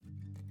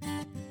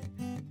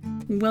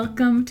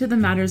Welcome to the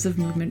Matters of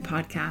Movement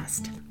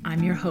podcast.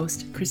 I'm your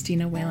host,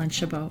 Christina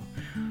Whalen-Chabot.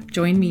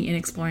 Join me in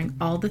exploring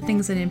all the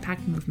things that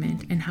impact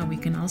movement and how we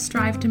can all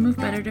strive to move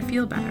better to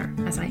feel better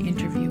as I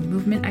interview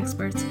movement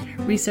experts,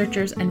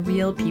 researchers, and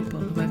real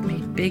people who have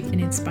made big and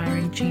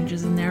inspiring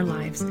changes in their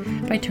lives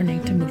by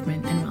turning to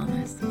movement and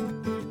wellness.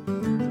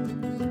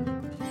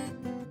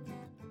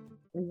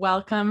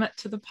 Welcome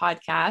to the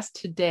podcast.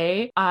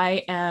 Today,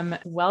 I am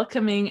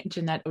welcoming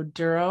Jeanette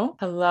Oduro.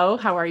 Hello,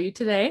 how are you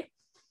today?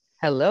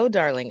 Hello,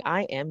 darling.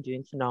 I am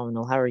doing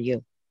phenomenal. How are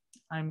you?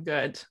 I'm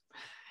good.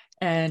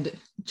 And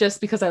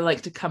just because I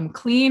like to come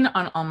clean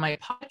on all my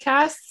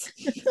podcasts,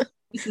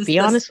 be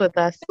honest with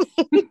us.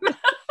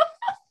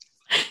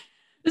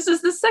 This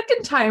is the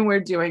second time we're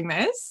doing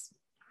this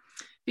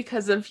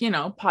because of,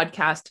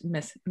 podcast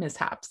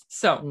mishaps.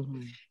 So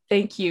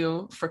Thank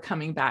you for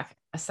coming back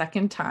a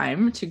second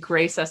time to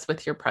grace us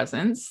with your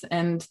presence.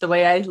 And the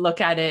way I look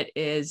at it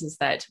is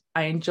that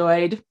I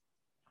enjoyed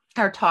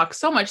our talk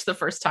so much the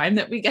first time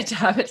that we get to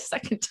have it a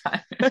second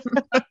time.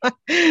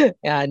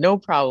 Yeah, no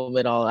problem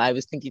at all. I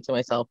was thinking to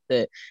myself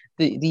that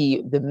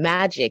the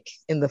magic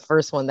in the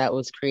first one that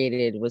was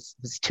created was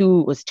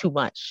too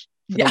much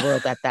for the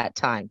world at that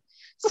time.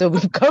 So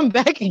we've come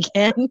back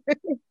again.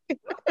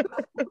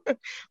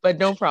 But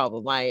no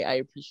problem. I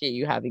appreciate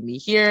you having me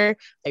here.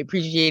 I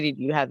appreciated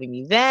you having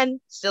me then,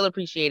 still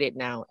appreciate it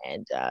now,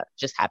 and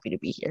just happy to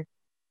be here.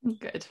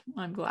 Good.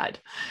 I'm glad.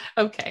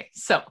 Okay,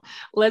 so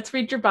let's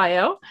read your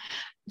bio.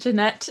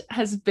 Jeanette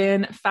has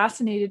been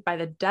fascinated by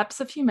the depths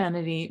of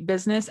humanity,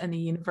 business, and the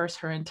universe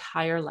her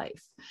entire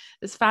life.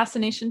 This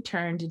fascination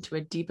turned into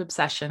a deep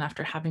obsession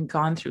after having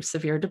gone through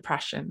severe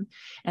depression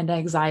and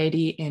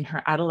anxiety in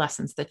her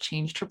adolescence that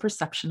changed her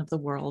perception of the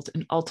world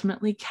and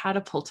ultimately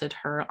catapulted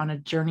her on a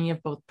journey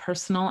of both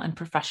personal and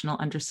professional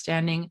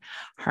understanding,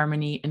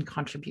 harmony, and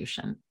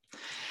contribution.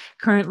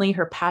 Currently,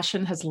 her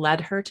passion has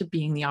led her to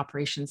being the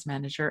operations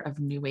manager of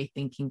New Way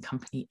Thinking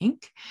Company,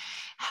 Inc.,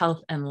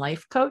 health and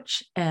life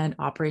coach, and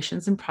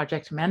operations and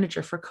project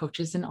manager for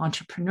coaches and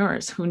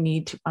entrepreneurs who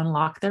need to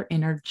unlock their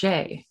inner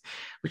J,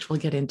 which we'll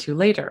get into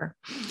later.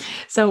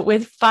 So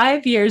with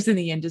 5 years in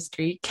the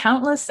industry,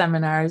 countless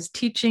seminars,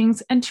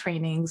 teachings, and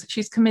trainings,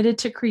 she's committed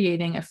to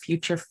creating a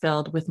future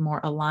filled with more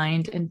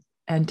aligned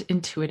and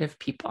intuitive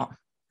people.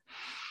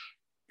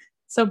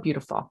 So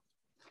beautiful.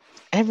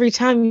 Every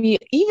time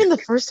even the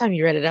first time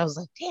you read it, I was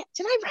like, damn,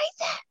 did I write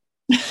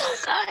that? So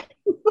good.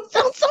 It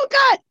sounds so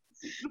good.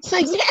 It's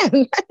like,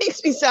 man, that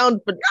makes me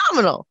sound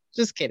phenomenal.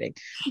 Just kidding.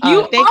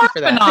 Thank you for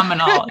that.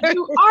 Phenomenal.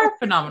 You are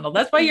phenomenal.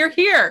 That's why you're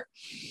here.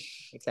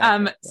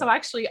 Exactly. So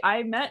actually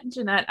I met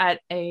Jeanette at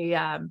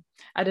an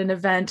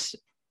event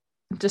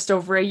just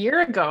over a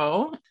year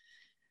ago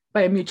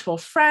by a mutual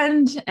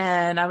friend.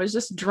 And I was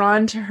just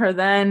drawn to her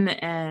then,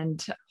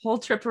 and whole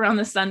trip around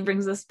the sun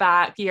brings us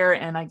back here,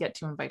 and I get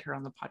to invite her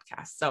on the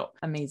podcast. So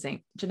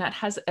amazing. Jeanette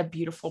has a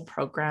beautiful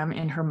program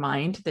in her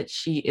mind that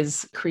she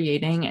is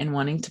creating and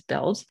wanting to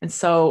build. And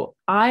so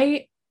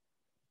I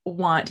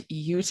want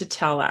you to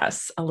tell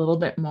us a little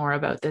bit more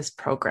about this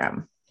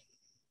program.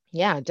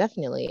 Yeah,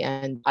 definitely.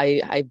 And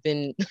I've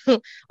been,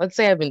 let's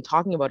say I've been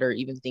talking about it or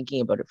even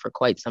thinking about it for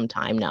quite some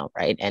time now,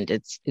 right? And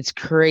it's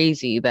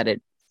crazy that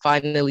it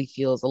finally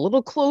feels a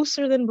little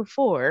closer than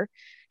before.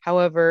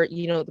 However,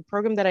 the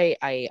program that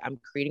I'm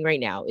creating right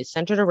now is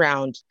centered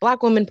around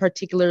Black women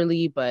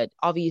particularly, but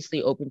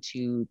obviously open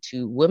to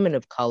women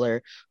of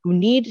color who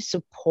need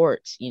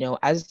support,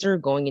 as they're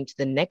going into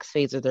the next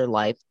phase of their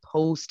life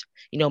post,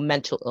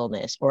 mental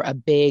illness or a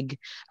big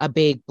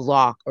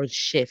block or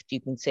shift, you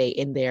can say,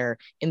 in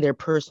their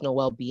personal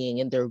well-being,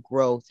 in their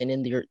growth, and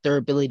in their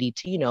ability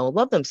to,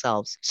 love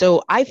themselves.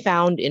 So I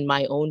found in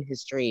my own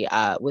history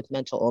with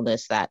mental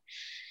illness that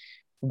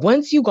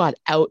once you got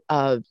out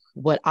of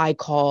what I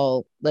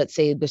call, let's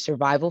say, the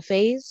survival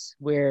phase,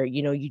 where,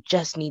 you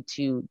just need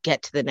to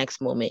get to the next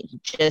moment, you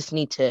just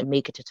need to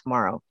make it to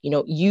tomorrow,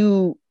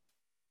 you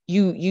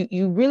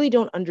really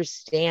don't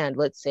understand,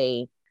 let's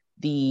say,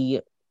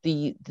 the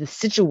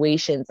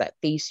situations that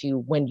face you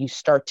when you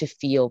start to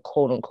feel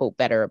quote unquote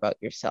better about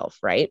yourself,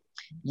 right?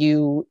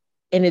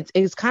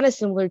 It's kind of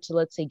similar to,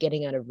 let's say,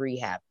 getting out of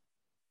rehab.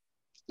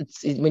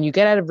 When you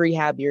get out of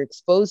rehab, you're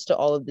exposed to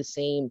all of the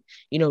same,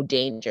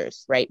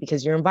 dangers, right?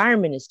 Because your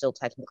environment is still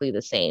technically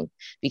the same,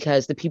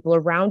 because the people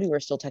around you are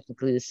still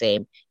technically the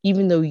same,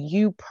 even though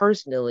you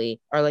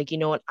personally are like, you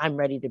know what, I'm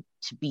ready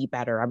to be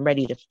better. I'm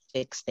ready to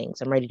fix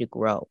things. I'm ready to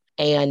grow.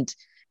 And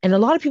a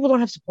lot of people don't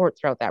have support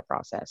throughout that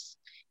process.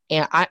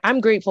 And I'm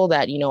grateful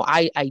that,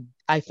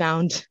 I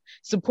found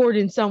support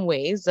in some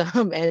ways,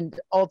 and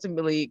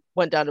ultimately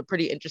went down a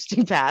pretty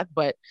interesting path.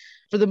 But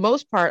for the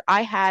most part,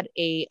 I had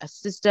a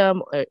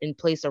system in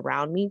place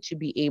around me to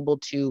be able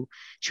to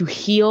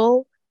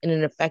heal in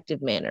an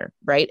effective manner,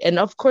 right? And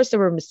of course, there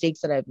were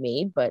mistakes that I've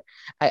made, but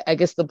I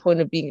guess the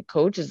point of being a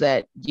coach is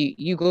that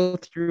you go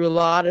through a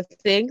lot of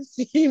things.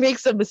 You make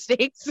some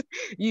mistakes.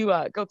 You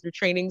go through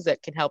trainings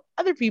that can help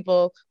other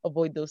people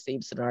avoid those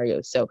same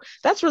scenarios. So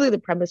that's really the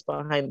premise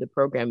behind the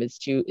program, is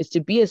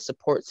to be a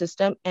support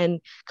system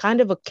and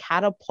kind of a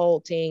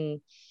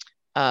catapulting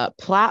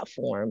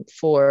platform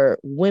for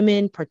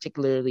women,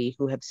 particularly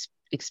who have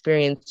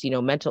experienced,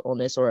 mental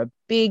illness or a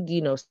big,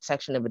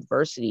 section of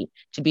adversity,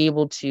 to be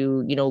able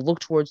to, look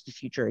towards the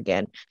future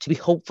again, to be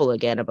hopeful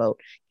again about,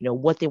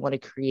 what they want to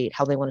create,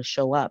 how they want to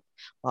show up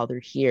while they're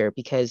here.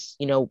 Because,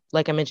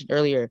 like I mentioned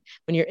earlier,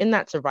 when you're in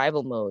that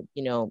survival mode,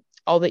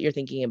 all that you're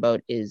thinking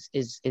about is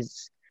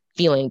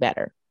feeling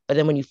better. But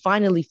then when you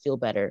finally feel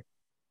better,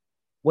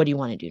 what do you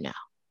want to do now?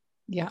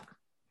 Yeah.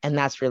 And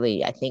that's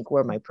really, I think,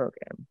 where my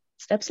program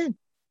steps in.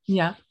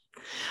 Yeah.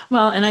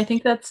 Well, and I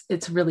think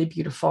it's really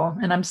beautiful.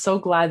 And I'm so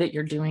glad that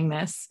you're doing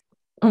this.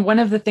 One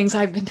of the things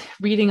I've been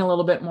reading a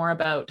little bit more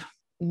about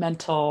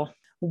mental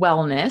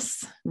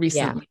wellness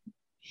recently.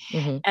 Yeah.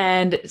 Mm-hmm.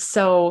 And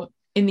so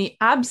in the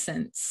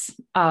absence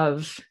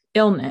of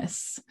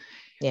illness,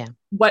 yeah,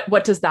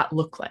 what does that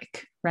look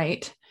like?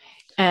 Right.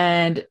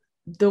 And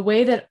the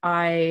way that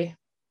I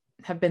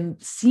have been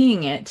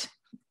seeing it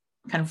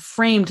kind of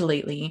framed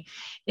lately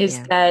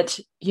is that,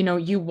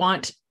 you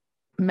want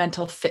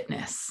mental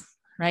fitness,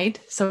 right?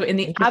 So in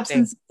the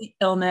absence of the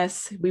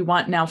illness, we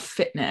want now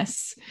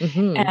fitness,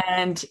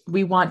 and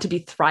we want to be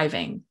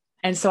thriving.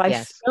 And so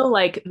I feel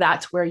like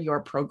that's where your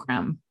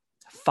program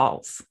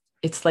falls.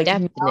 It's like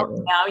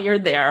now you're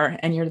there,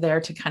 and you're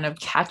there to kind of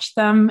catch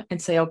them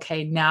and say,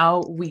 okay,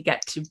 now we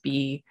get to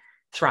be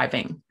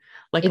thriving.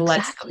 Like,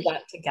 let's do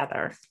that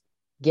together.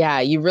 Yeah,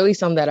 you really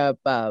summed that up.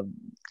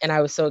 And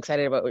I was so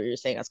excited about what you were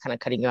saying. I was kind of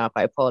cutting you off.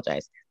 I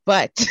apologize.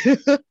 But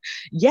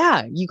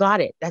yeah, you got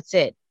it. That's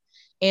it.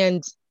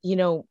 And,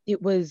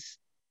 it was,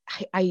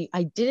 I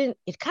didn't,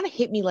 it kind of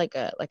hit me like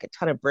a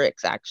ton of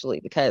bricks, actually,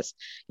 because,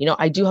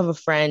 I do have a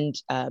friend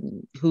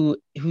who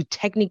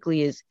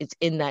technically is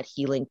in that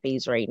healing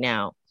phase right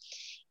now.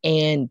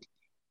 And,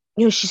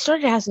 she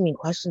started asking me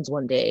questions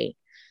one day,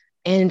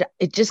 and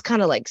it just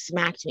kind of like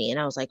smacked me. And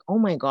I was like, oh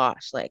my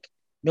gosh, like,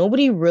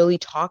 nobody really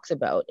talks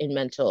about in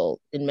mental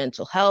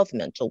health,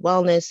 mental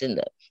wellness,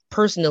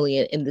 personally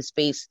in the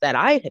space that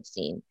I have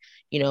seen,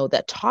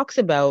 that talks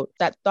about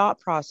that thought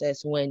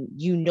process when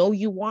you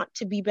want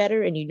to be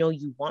better and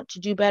you want to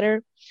do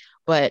better,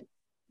 but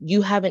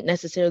you haven't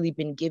necessarily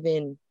been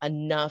given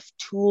enough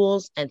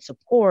tools and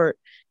support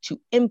to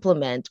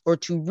implement or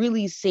to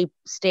really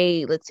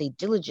stay, let's say,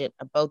 diligent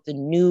about the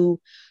new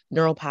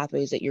neural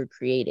pathways that you're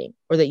creating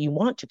or that you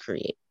want to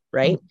create.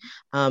 Right.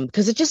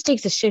 Because it just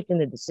takes a shift in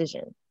the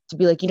decision to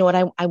be like, you know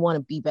what, I want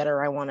to be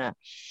better. I want to,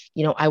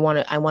 I want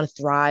to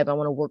thrive. I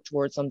want to work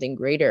towards something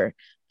greater.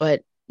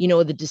 But,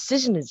 the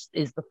decision is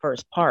the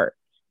first part.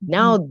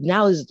 Now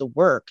is the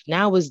work.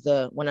 Now is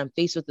when I'm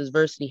faced with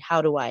adversity,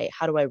 how do I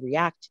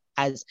react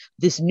as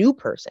this new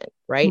person,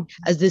 right?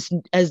 As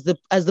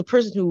the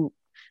person who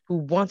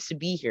wants to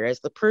be here,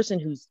 as the person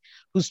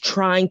who's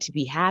trying to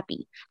be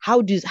happy.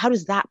 How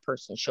does that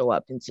person show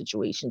up in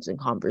situations and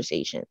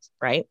conversations,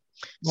 right?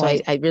 So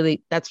I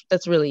really,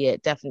 that's really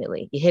it.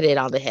 Definitely, you hit it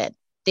on the head.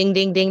 Ding,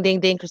 ding, ding,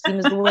 ding, ding.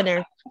 Christina's the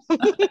winner.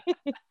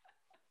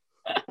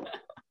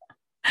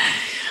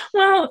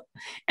 Well,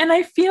 and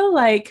I feel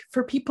like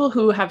for people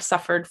who have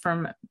suffered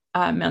from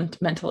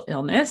mental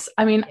illness,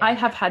 I mean, I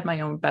have had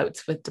my own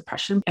bouts with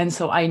depression. And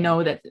so I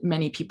know that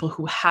many people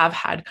who have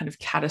had kind of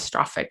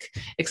catastrophic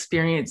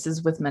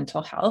experiences with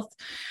mental health,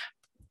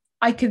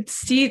 I could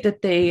see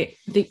that they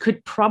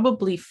could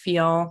probably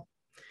feel,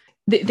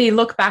 they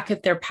look back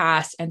at their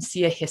past and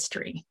see a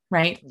history,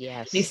 right?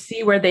 Yes. They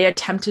see where they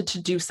attempted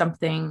to do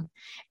something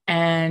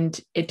and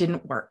it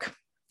didn't work.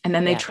 And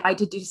then they tried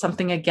to do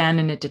something again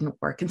and it didn't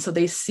work. And so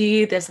they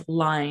see this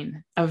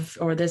lineup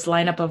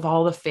of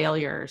all the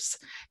failures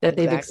that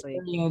they've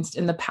experienced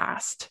in the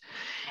past.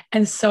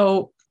 And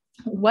so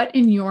what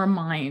in your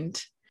mind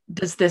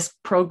does this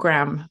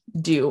program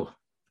do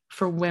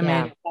for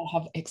women that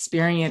have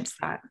experienced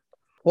that?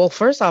 Well,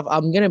 first off,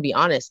 I'm going to be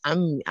honest.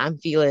 I'm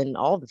feeling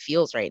all the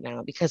feels right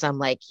now because I'm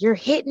like, you're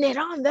hitting it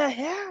on the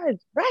head,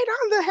 right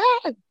on the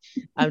head.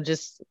 I'm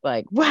just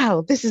like,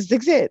 wow, this is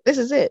it. This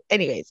is it.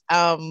 Anyways,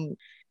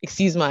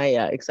 excuse my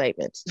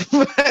excitement.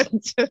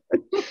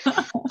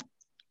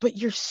 But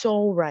you're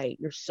so right.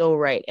 You're so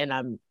right. And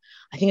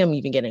I think I'm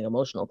even getting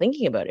emotional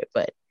thinking about it.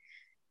 But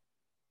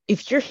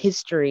if your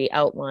history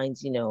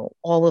outlines,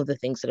 all of the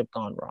things that have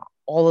gone wrong,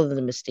 all of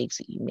the mistakes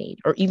that you made,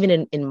 or even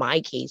in my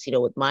case,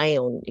 with my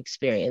own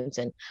experience,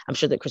 and I'm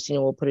sure that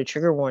Christina will put a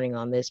trigger warning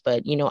on this,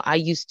 but, I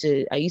used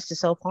to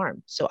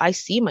self-harm. So I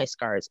see my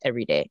scars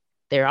every day.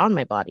 They're on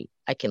my body.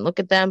 I can look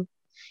at them,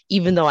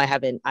 even though I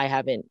haven't,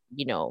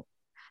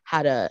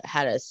 had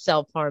a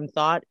self-harm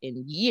thought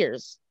in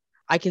years.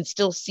 I can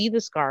still see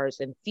the scars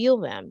and feel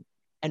them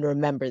and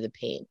remember the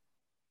pain,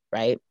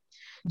 right?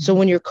 So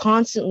when you're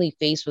constantly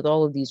faced with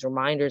all of these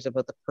reminders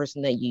about the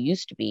person that you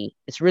used to be,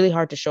 it's really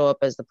hard to show up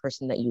as the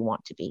person that you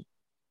want to be.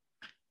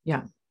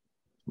 Yeah.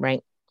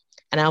 Right.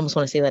 And I almost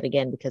want to say that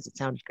again because it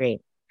sounds great.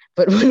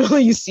 But when all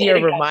you see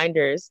are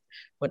reminders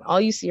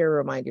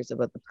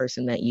about the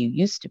person that you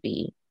used to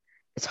be,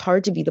 it's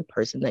hard to be the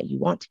person that you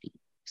want to be.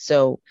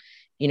 So,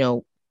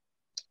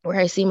 where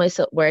I see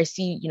myself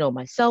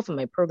and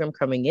my program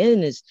coming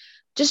in is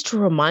just to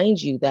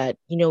remind you that,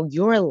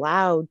 you're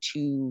allowed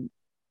to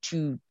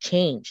to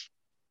change.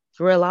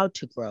 You're allowed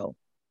to grow.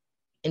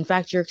 In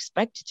fact, you're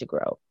expected to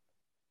grow.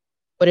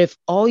 But if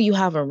all you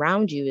have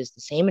around you is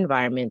the same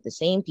environment, the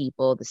same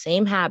people, the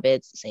same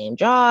habits, the same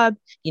job,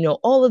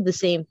 all of the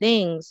same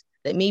things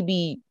that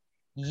maybe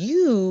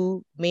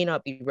you may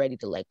not be ready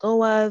to let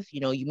go of,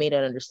 you may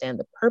not understand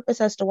the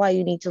purpose as to why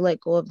you need to let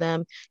go of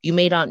them. You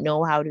may not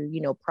know how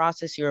to,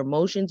 process your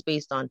emotions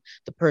based on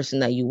the person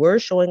that you were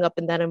showing up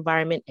in that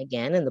environment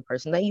again and the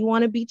person that you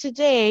want to be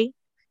today,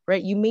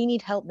 right? You may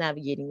need help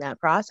navigating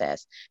that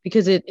process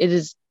because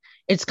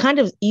it's kind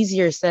of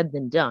easier said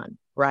than done,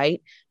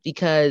 right?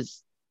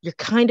 Because you're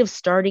kind of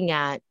starting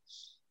at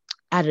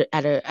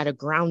a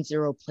ground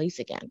zero place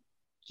again.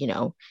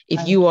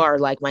 If you are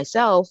like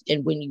myself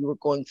and when you were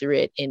going through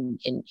it in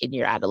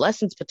your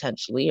adolescence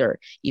potentially, or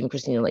even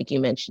Christina, like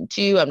you mentioned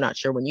too, I'm not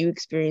sure when you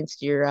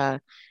experienced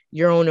your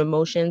own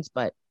emotions,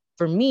 but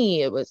for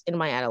me, it was in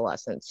my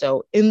adolescence.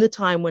 So in the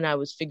time when I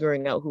was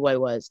figuring out who I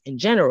was in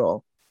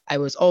general, I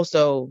was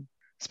also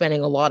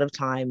spending a lot of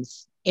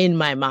times in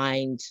my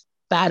mind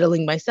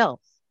battling myself.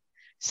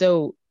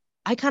 So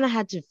I kind of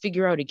had to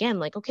figure out again,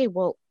 like, okay,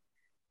 well,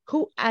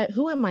 who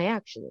am I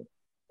actually,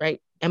 right?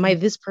 Am I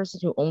this person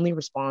who only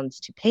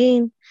responds to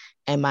pain?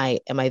 Am I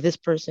this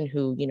person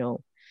who,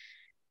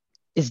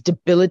 is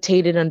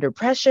debilitated under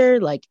pressure?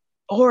 Like,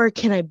 or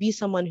can I be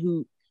someone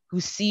who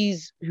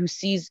sees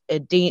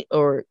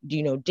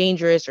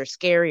dangerous or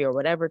scary or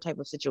whatever type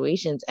of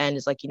situations and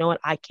is like, you know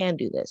what, I can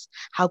do this.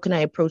 How can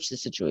I approach the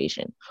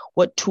situation?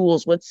 What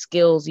tools, what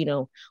skills,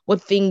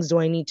 what things do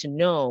I need to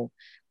know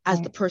as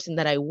the person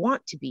that I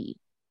want to be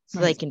so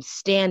that I can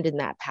stand in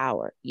that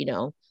power,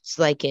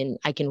 so I can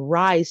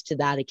rise to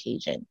that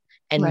occasion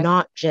and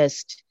not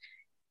just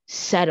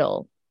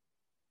settle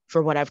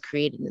for what I've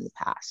created in the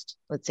past.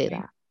 Let's say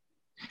that.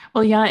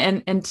 Well, yeah,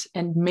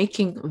 and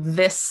making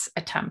this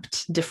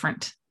attempt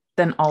different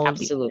than all of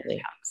the other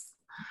attempts.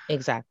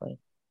 Exactly.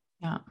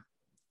 Yeah.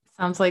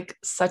 Sounds like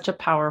such a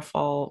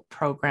powerful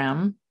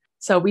program.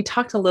 So we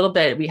talked a little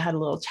bit, we had a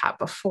little chat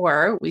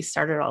before we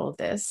started all of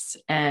this,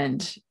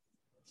 and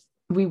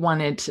we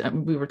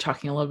were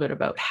talking a little bit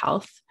about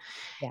health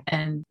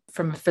and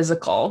from a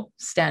physical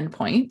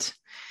standpoint,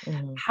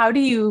 how do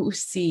you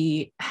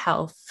see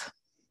health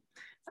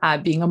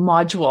being a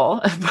module,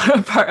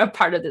 a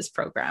part of this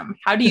program?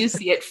 How do you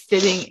see it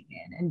fitting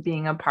in and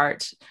being a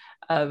part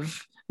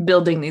of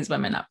building these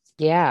women up?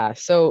 Yeah.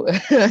 So,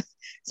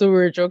 so we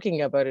were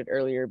joking about it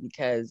earlier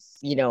because,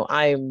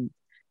 I'm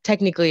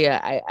technically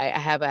I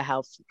have a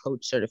health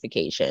coach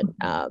certification.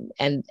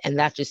 And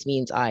that just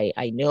means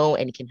I know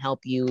and can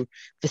help you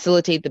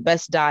facilitate the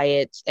best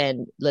diet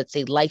and, let's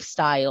say,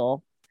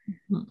 lifestyle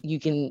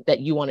that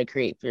you want to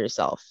create for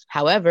yourself.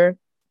 However,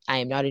 I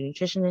am not a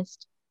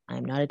nutritionist.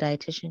 I'm not a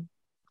dietitian.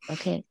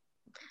 Okay.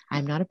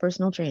 I'm not a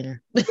personal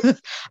trainer.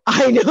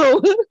 I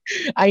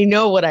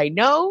know what I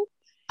know,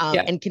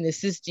 and can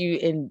assist you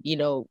in,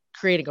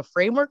 creating a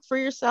framework for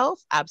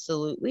yourself.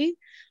 Absolutely.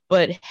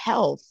 But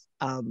health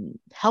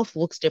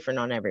looks different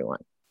on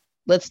everyone.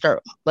 Let's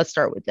start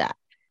with that,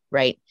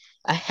 right?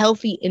 A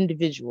healthy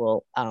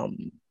individual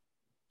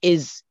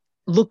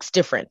looks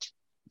different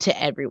to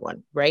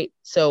everyone, right?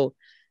 So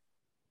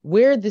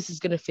where this is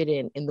going to fit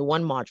in the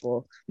one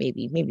module,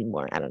 maybe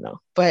more, I don't know,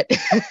 but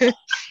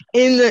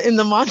in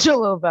the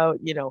module about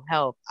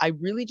health, I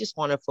really just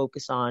want to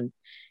focus on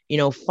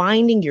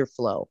finding your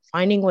flow,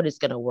 finding what is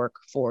going to work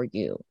for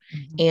you.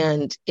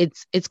 And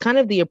it's kind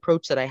of the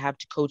approach that I have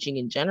to coaching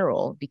in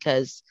general,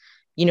 because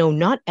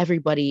not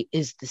everybody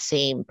is the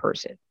same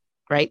person,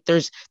 right?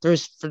 There's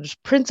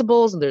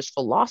principles and there's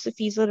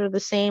philosophies that are the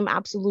same.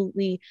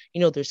 Absolutely.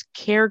 There's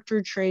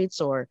character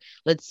traits, or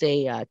let's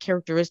say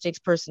characteristics,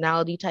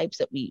 personality types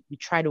that we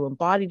try to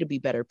embody to be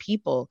better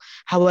people.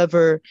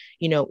 However,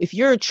 if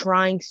you're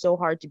trying so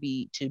hard to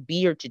be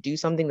or to do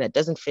something that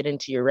doesn't fit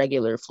into your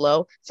regular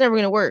flow, it's never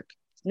going to work.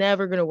 It's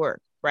never going to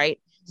work. Right.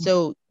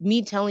 So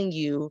me telling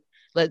you,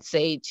 let's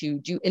say, to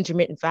do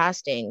intermittent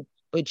fasting,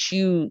 but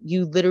you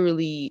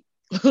literally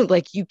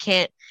like you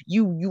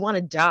want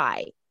to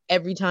die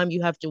every time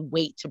you have to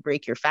wait to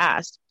break your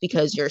fast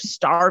because you're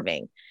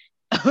starving.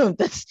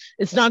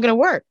 It's not going to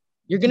work.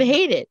 You're going to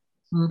hate it.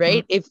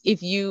 Right.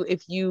 If you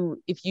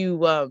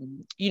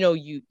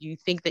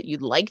think that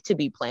you'd like to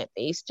be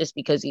plant-based just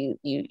because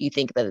you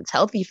think that it's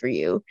healthy for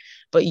you,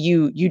 but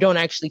you don't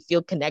actually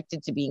feel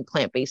connected to being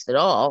plant-based at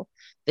all,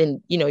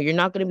 then you're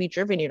not going to be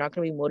driven, you're not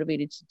going to be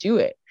motivated to do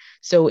it.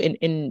 So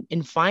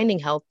in finding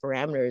health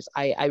parameters,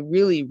 I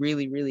really,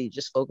 really, really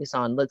just focus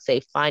on, let's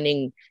say,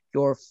 finding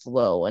your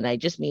flow. And I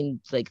just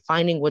mean like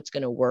finding what's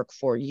going to work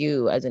for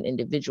you as an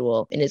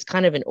individual. And it's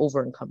kind of an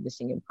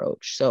over-encompassing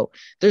approach. So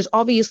there's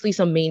obviously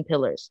some main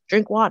pillars.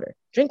 Drink water,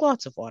 drink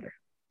lots of water,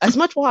 as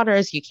much water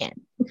as you can,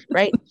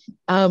 right?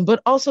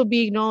 But also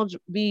acknowledging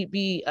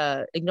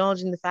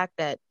the fact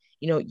that,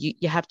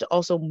 you have to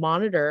also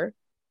monitor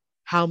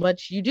how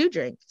much you do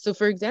drink. So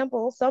for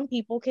example, some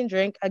people can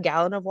drink a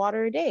gallon of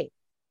water a day.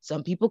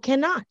 Some people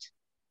cannot.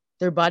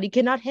 Their body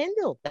cannot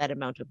handle that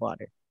amount of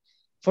water.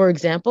 For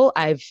example,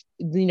 I've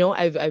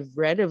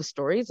read of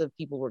stories of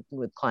people working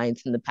with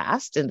clients in the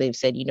past, and they've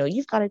said,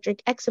 you've got to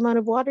drink X amount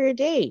of water a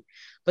day.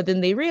 But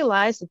then they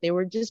realized that they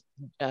were just,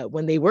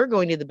 when they were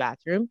going to the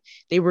bathroom,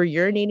 they were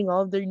urinating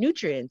all of their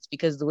nutrients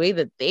because the way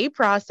that they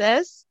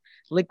process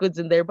liquids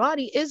in their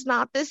body is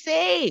not the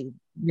same.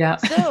 Yeah.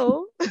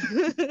 So,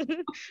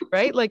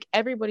 right, like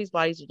everybody's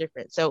bodies are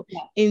different. So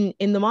Yeah.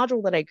 in the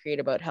module that I create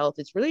about health,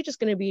 it's really just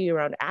going to be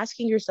around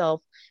asking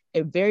yourself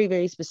a very,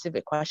 very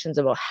specific questions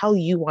about how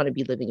you want to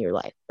be living your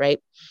life,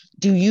 right?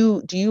 Do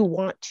you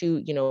want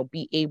to,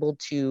 be able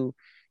to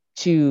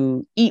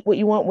eat what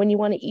you want when you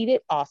want to eat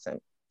it? Awesome.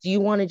 Do you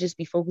want to just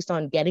be focused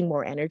on getting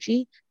more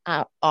energy?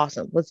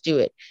 Awesome. Let's do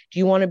it. Do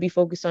you want to be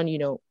focused on,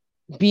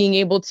 being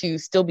able to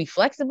still be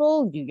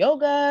flexible, do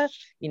yoga,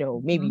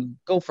 maybe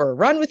go for a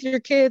run with your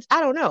kids?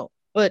 I don't know,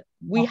 but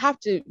we have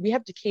to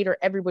cater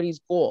everybody's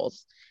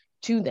goals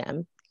to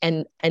them,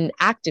 and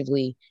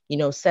actively,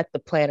 set the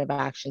plan of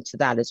action to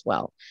that as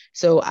well.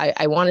 So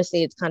I want to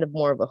say it's kind of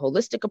more of a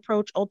holistic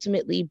approach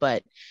ultimately,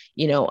 but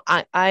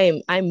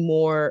I'm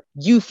more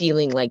you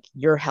feeling like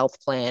your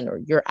health plan or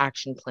your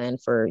action plan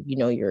for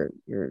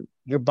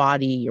your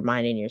body, your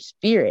mind, and your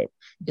spirit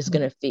is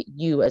going to fit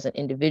you as an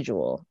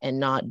individual and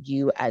not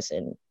you as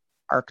an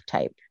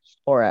archetype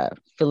or a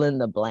fill in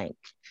the blank,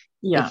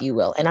 if you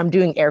will. And I'm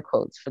doing air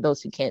quotes for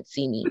those who can't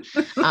see me.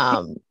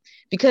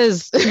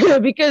 Because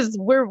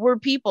we're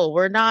people.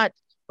 We're not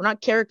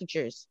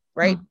caricatures,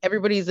 right?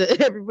 Everybody's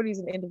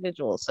an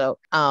individual. So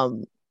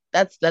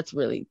that's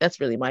really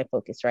my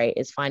focus, right?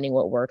 Is finding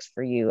what works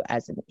for you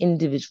as an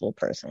individual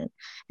person,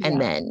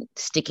 and then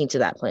sticking to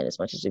that plan as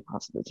much as we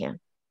possibly can.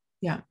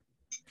 Yeah,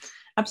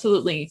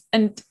 absolutely.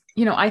 And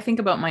I think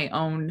about my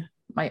own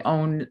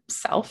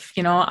self.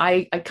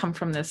 I come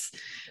from this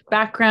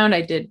background.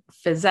 I did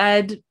phys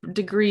ed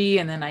degree,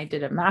 and then I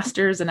did a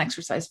master's in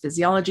exercise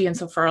physiology. And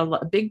so for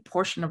a big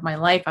portion of my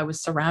life, I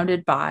was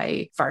surrounded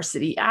by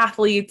varsity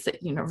athletes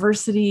at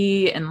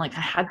university. And like,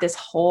 I had this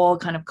whole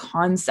kind of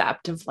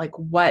concept of like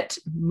what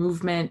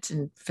movement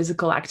and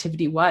physical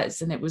activity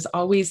was. And it was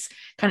always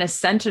kind of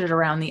centered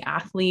around the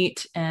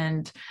athlete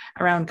and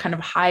around kind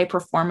of high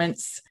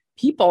performance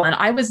people. And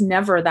I was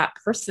never that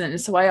person.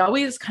 So I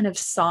always kind of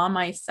saw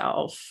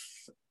myself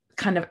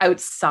kind of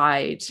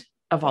outside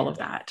of all of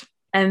that.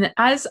 And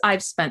as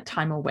I've spent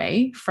time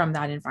away from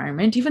that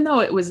environment, even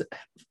though it was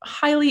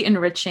highly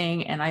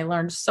enriching and I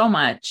learned so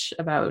much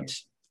about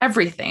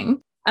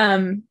everything,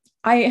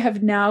 I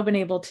have now been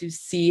able to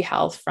see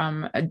health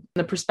from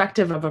the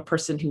perspective of a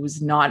person who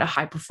is not a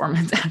high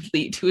performance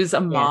athlete, who is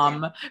a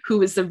mom,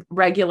 who is a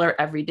regular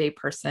everyday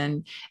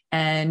person.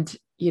 And,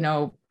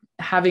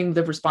 having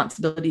the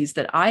responsibilities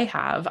that I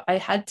have, I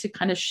had to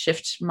kind of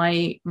shift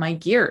my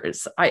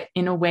gears.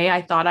 In a way,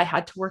 I thought I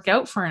had to work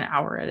out for an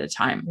hour at a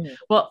time.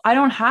 Well, I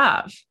don't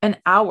have an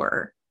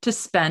hour to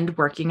spend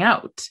working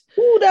out.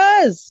 Who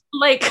does?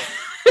 Like,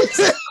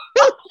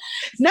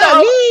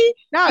 not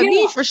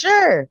me for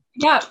sure.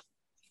 Yeah.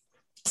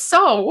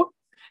 So,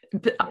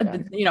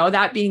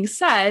 that being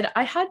said,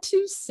 I had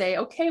to say,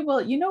 okay,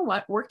 well, you know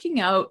what? Working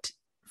out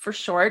for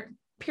short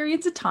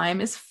periods of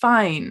time is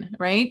fine,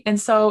 right? And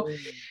so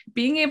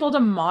being able to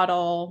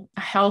model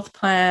a health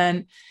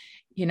plan,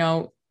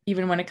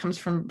 even when it comes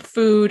from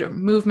food or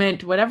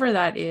movement, whatever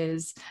that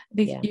is,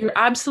 you're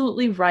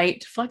absolutely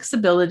right.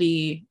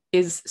 Flexibility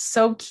is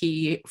so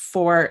key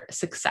for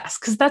success,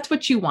 because that's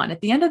what you want. At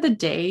the end of the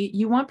day,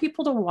 you want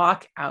people to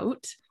walk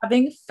out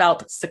having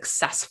felt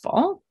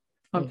successful.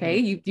 Okay.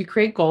 You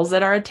create goals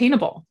that are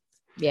attainable.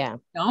 Yeah.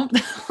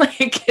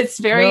 Like it's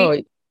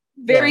very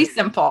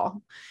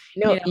simple.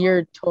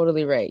 You're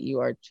totally right. You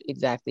are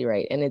exactly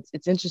right. And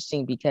it's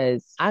interesting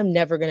because I'm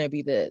never going to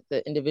be the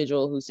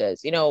individual who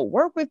says,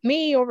 work with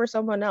me over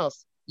someone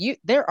else.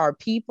 There are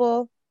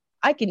people,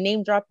 I can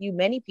name drop you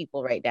many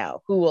people right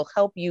now who will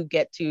help you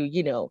get to,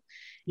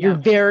 your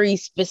very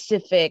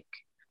specific,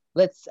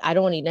 I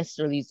don't want to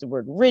necessarily use the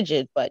word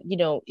rigid, but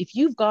if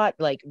you've got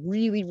like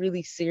really,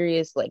 really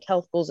serious like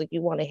health goals that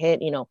you want to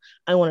hit,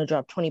 I want to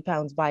drop 20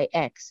 pounds by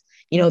X,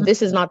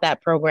 this is not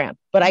that program,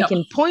 but I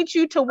can point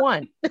you to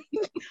one.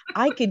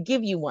 I could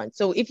give you one.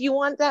 So if you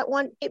want that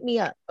one, hit me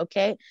up.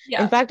 Okay.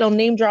 In fact, I'll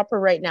name drop her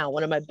right now.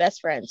 One of my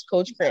best friends,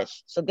 Coach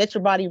Krish. So get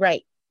your body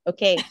right.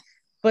 Okay.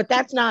 But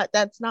that's not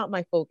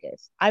my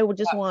focus. I would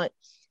just want,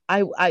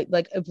 I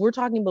like, if we're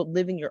talking about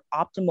living your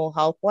optimal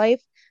health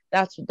life,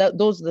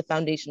 those are the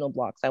foundational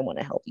blocks I want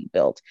to help you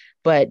build.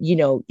 But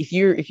if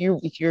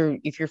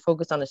you're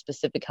focused on a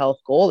specific health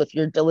goal, if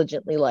you're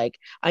diligently like,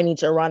 I need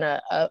to run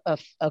a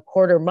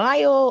quarter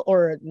mile,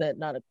 or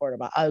not a quarter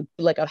mile,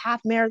 like a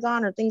half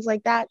marathon or things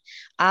like that,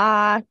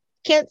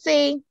 can't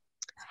say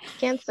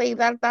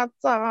that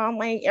that's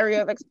my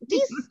area of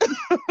expertise.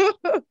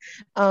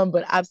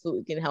 But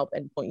absolutely can help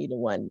and point you to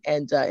one.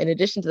 And in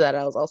addition to that,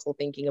 I was also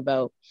thinking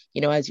about,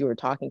 as you were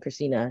talking,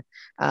 Christina,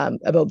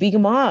 about being a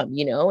mom,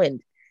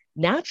 and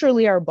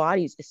naturally our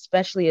bodies,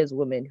 especially as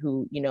women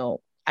who,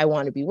 I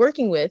want to be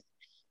working with,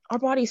 our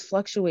bodies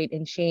fluctuate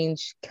and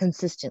change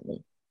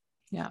consistently.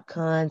 Yeah.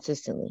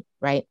 consistently,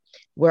 right?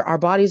 Where our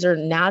bodies are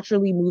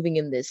naturally moving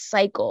in this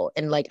cycle.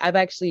 And like I've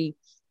actually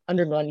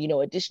undergone,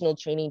 additional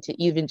training to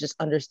even just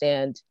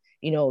understand,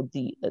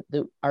 the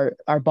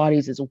our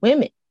bodies as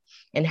women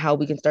and how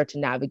we can start to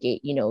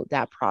navigate,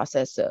 that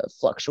process of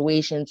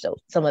fluctuation. So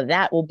some of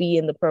that will be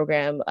in the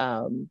program,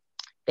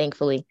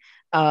 thankfully.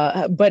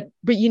 But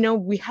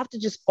we have to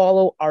just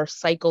follow our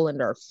cycle and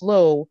our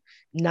flow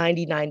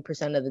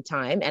 99% of the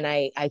time. And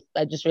I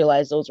just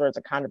realized those words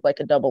are kind of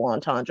like a double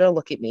entendre.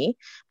 Look at me.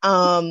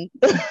 But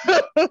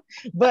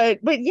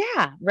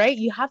yeah, right.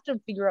 You have to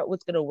figure out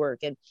what's going to work.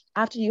 And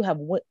after you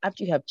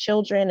have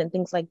children and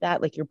things like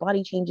that, like your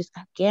body changes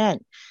again.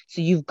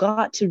 So you've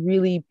got to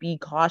really be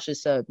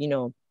cautious of,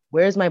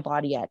 where's my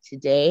body at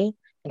today?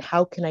 And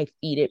how can I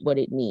feed it what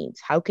it needs?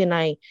 How can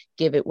I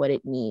give it what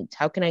it needs?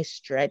 How can I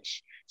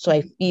stretch so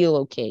I feel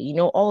okay?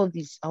 All of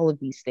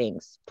these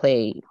things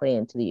play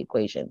into the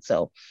equation.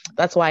 So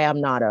that's why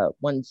I'm not a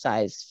one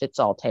size fits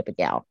all type of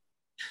gal.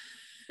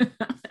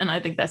 And I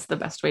think that's the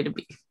best way to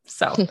be.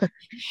 So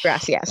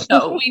Gracias.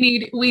 so we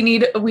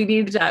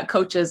need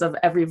coaches of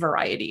every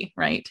variety,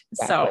 right?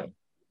 Exactly. So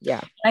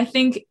Yeah. I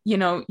think,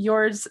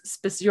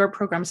 your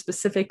program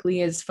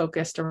specifically is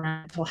focused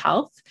around mental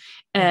health.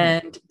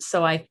 And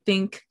so I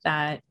think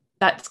that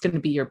that's going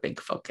to be your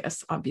big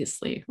focus,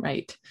 obviously,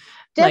 right?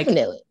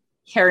 Definitely. Like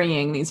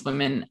carrying these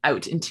women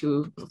out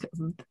into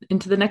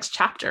the next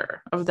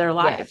chapter of their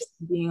lives,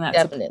 Yes, being that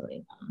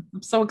definitely.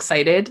 I'm so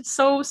excited.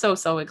 So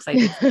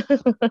excited.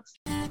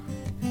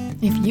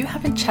 If you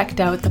haven't checked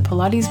out the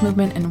Pilates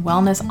Movement and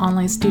Wellness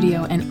online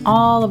studio and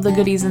all of the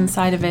goodies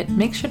inside of it,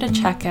 make sure to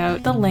check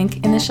out the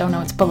link in the show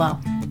notes below.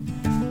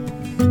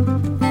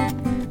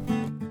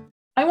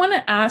 I want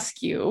to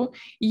ask you,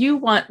 you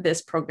want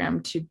this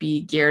program to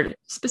be geared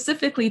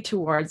specifically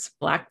towards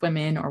Black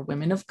women or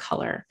women of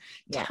color.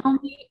 Yeah. Tell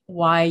me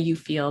why you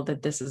feel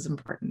that this is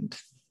important.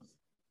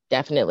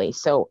 Definitely.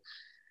 So,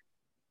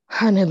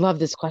 and I love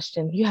this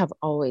question. You have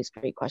always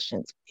great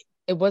questions.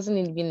 It wasn't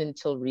even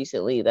until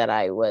recently that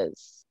I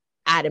was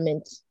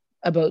adamant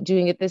about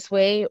doing it this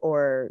way,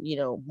 or,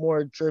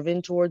 more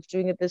driven towards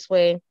doing it this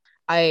way.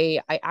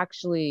 I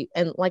actually,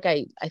 and like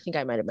I think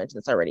I might have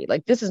mentioned this already,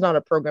 like this is not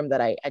a program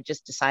that I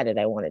just decided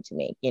I wanted to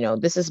make.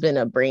 This has been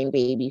a brain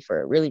baby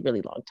for a really,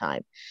 really long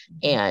time.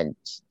 And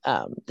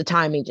the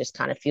timing just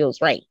kind of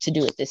feels right to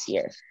do it this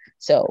year.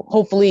 So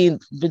hopefully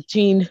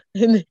between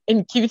in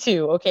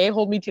Q2, okay,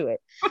 hold me to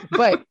it.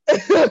 But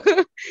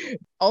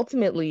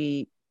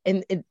ultimately,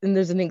 and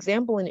there's an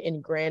example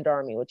in Grand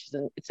Army, which is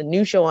it's a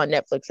new show on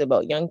Netflix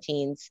about young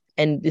teens.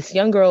 And this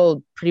young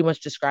girl pretty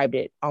much described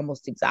it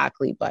almost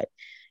exactly. But,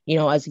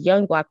 as a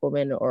young Black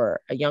woman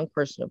or a young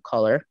person of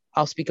color,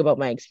 I'll speak about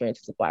my experience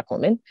as a Black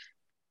woman.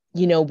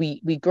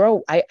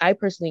 I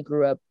personally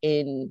grew up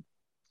in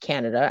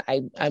Canada. I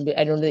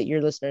know that your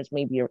listeners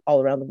may be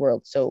all around the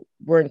world. So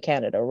we're in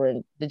Canada. We're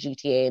in the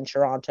GTA in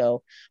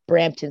Toronto,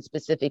 Brampton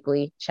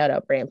specifically. Shout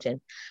out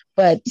Brampton.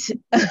 But,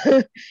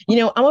 I'm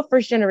a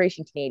first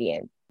generation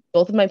Canadian.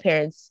 Both of my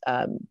parents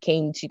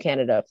came to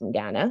Canada from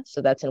Ghana.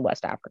 So that's in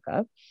West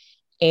Africa.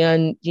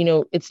 And,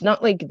 it's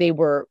not like they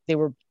were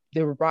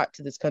brought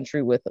to this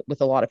country with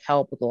a lot of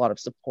help, with a lot of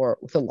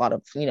support, with a lot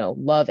of,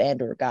 love and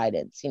or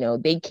guidance.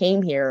 They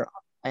came here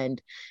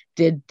and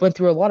went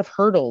through a lot of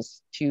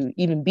hurdles to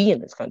even be in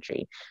this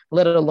country,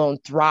 let alone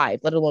thrive,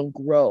 let alone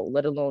grow,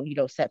 let alone,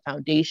 set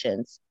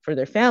foundations for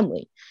their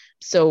family.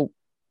 So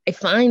I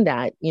find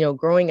that,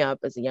 growing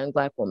up as a young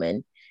Black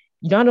woman,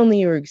 not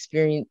only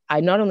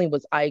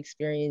was I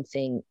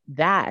experiencing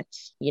that,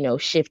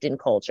 shift in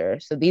culture.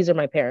 So these are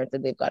my parents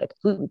and they've got a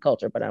completely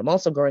culture, but I'm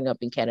also growing up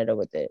in Canada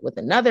with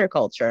another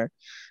culture.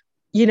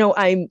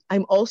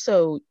 I'm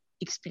also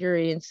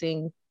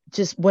experiencing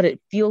just what it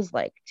feels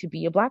like to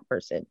be a Black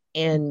person.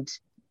 And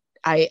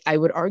I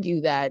would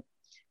argue that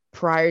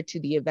prior to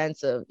the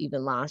events of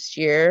even last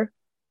year,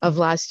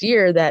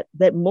 that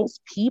most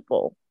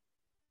people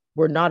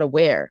were not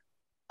aware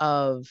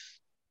of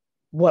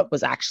what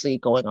was actually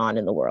going on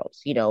in the world,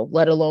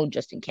 let alone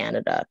just in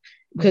Canada,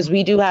 because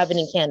we do have it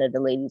in Canada,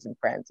 ladies and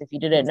friends. If you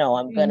didn't know,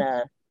 I'm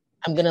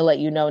gonna let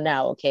you know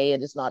now. Okay,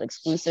 it is not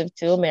exclusive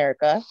to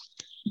America,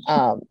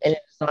 and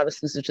it's not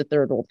exclusive to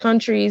third world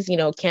countries.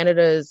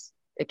 Canada is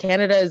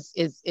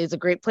a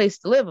great place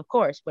to live, of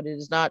course, but it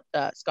is not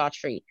scotch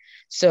free.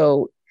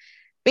 So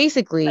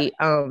basically,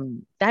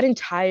 that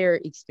entire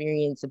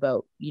experience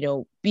about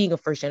being a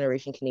first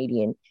generation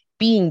Canadian,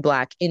 being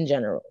Black in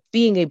general,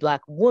 being a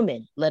Black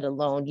woman, let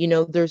alone,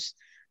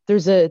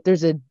 there's a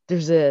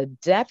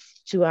depth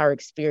to our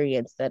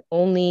experience that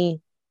only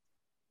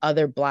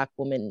other Black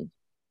women,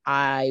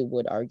 I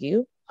would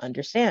argue,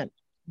 understand.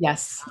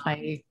 Yes,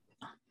 I'm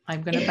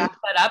going to back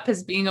that up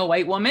as being a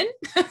white woman.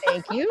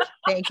 Thank you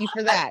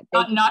for that.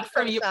 Not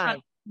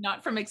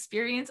from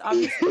experience,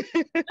 obviously.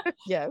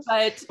 Yes,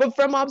 but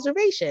from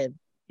observation.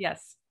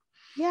 Yes.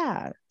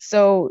 Yeah.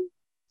 So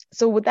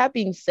with that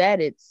being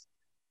said,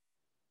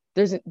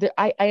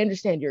 I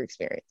understand your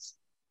experience,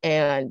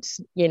 and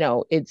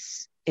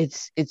it's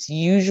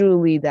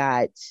usually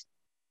that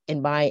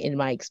in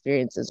my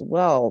experience as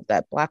well,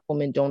 that Black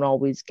women don't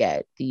always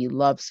get the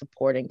love,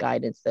 support, and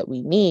guidance that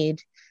we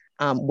need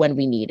when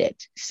we need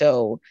it.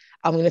 So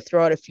I'm going to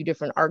throw out a few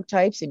different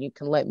archetypes, and you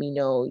can let me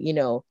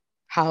know,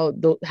 how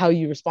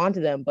you respond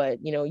to them. But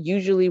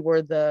usually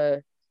we're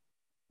the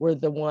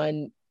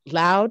one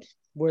loud,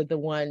 we're the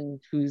one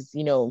who's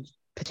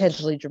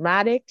potentially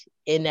dramatic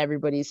in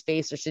everybody's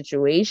face or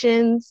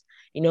situations.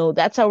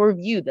 That's how we're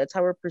viewed, that's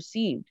how we're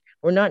perceived.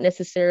 We're not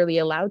necessarily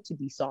allowed to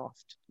be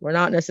soft. We're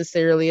not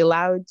necessarily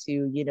allowed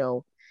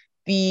to,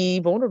 be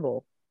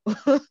vulnerable.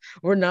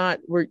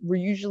 We're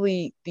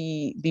usually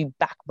the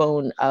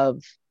backbone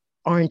of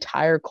our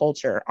entire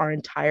culture, our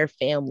entire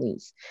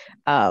families.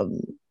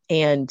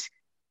 And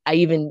I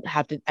even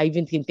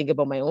can think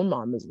about my own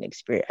mom as an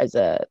experience,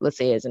 let's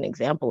say, as an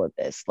example of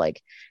this. Like,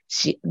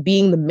 she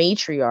being the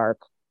matriarch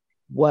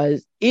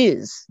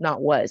is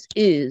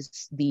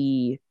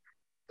the,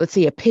 let's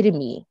say,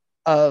 epitome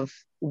of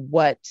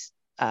what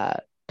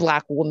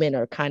Black women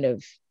are kind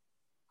of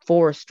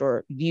forced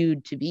or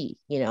viewed to be,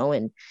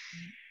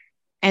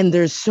 and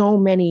there's so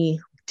many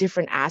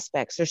different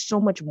aspects. There's so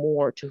much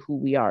more to who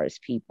we are as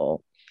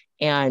people.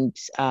 And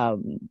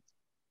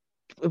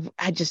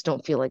I just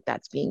don't feel like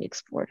that's being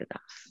explored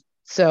enough.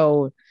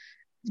 So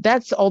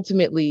that's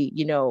ultimately,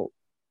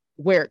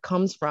 where it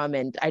comes from.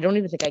 And I don't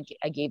even think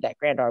I gave that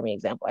Grand Army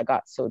example. I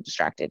got so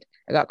distracted.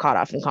 I got caught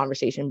off in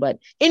conversation. But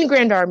in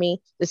Grand Army,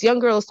 this young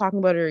girl is talking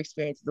about her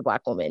experience as a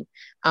Black woman.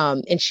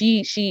 And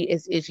she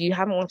is, if you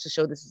haven't watched the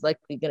show, this is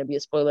likely going to be a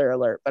spoiler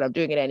alert, but I'm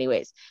doing it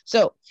anyways.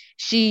 So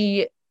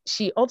she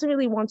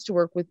ultimately wants to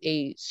work with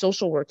a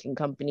social working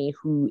company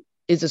who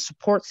is a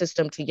support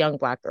system to young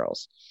Black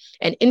girls.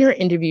 And in her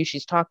interview,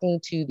 she's talking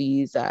to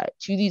these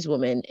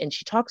women, and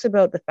she talks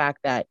about the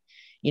fact that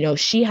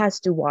she has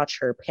to watch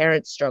her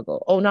parents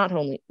struggle. Oh, not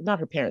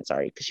her parents,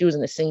 sorry, because she was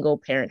in a single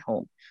parent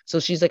home. So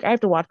she's like, I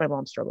have to watch my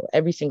mom struggle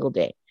every single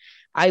day.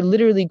 I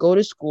literally go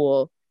to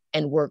school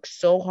and work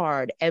so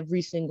hard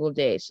every single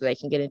day so that I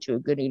can get into a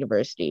good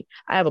university.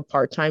 I have a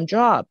part-time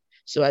job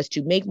so as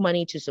to make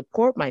money to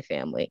support my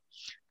family.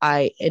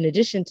 In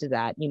addition to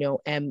that,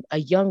 am a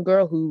young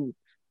girl who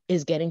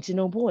is getting to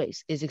know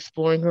boys, is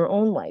exploring her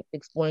own life,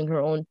 exploring her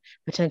own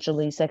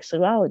potentially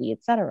sexuality,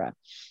 etc.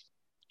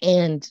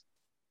 And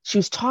she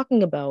was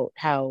talking about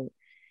how,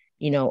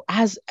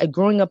 as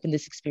growing up in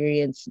this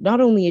experience,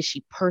 not only is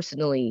she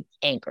personally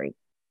angry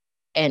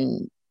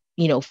and,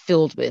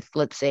 filled with,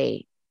 let's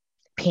say,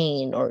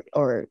 pain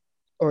or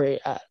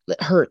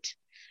hurt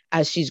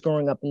as she's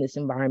growing up in this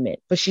environment,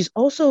 but she's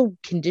also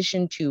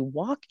conditioned to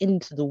walk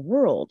into the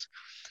world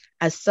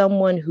as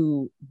someone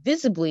who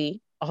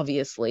visibly,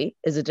 obviously,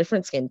 is a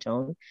different skin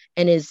tone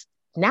and is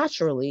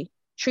naturally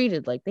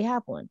treated like they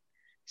have one.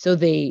 So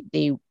they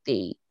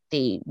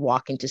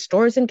walk into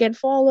stores and get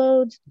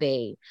followed.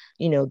 They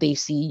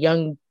see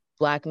young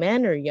Black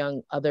men or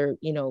young other,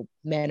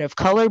 men of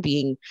color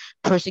being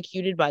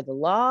persecuted by the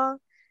law.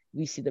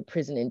 We see the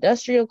prison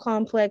industrial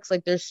complex.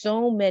 Like, there's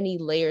so many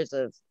layers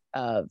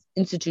of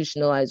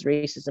institutionalized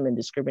racism and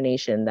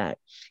discrimination that,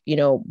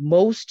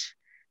 most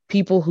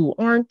people who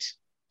aren't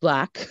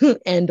Black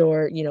and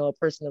or, a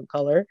person of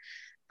color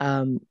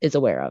is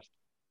aware of.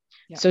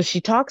 Yeah. So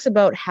she talks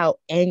about how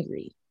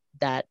angry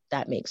that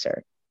makes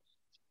her.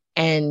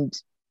 And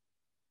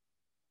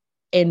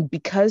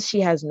because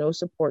she has no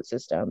support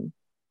system,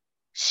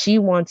 she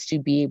wants to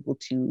be able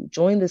to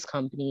join this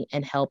company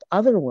and help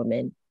other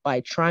women by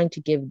trying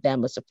to give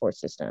them a support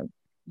system.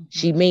 Mm-hmm.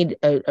 She made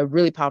a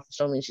really powerful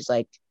statement. She's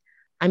like,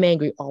 I'm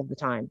angry all the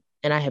time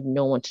and I have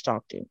no one to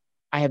talk to.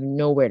 I have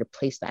nowhere to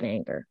place that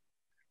anger.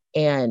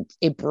 And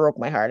it broke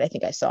my heart. I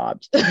think I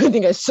sobbed.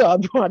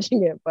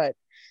 Watching it, but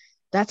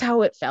that's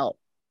how it felt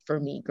for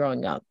me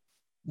growing up.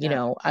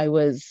 I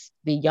was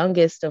the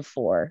youngest of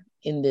four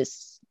in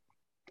this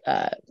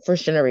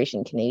first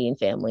generation Canadian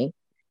family.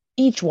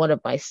 Each one of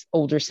my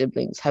older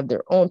siblings have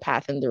their own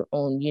path and their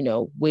own,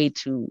 way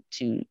to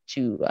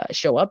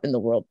show up in the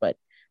world, but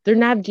they're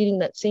navigating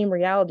that same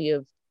reality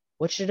of,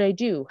 what should I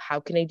do? How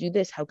can I do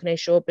this? How can I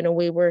show up in a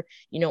way where,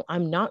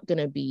 I'm not going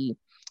to be,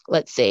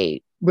 let's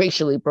say,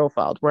 racially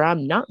profiled, where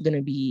I'm not going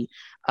to be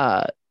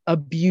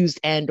abused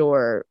and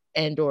or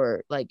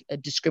like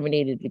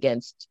discriminated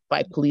against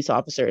by police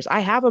officers.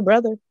 I have a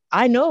brother.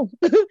 I know.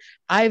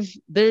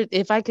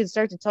 If I could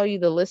start to tell you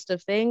the list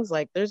of things,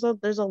 like there's a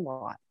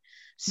lot.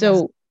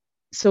 So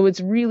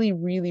it's really,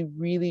 really,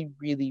 really,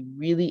 really,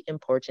 really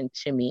important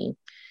to me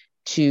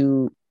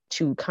to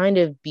kind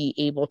of be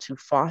able to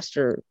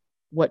foster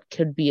what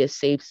could be a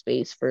safe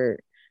space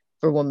for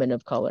women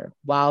of color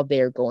while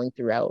they're going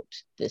throughout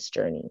this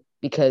journey,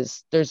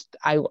 because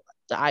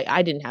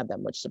I didn't have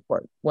that much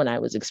support when I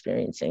was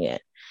experiencing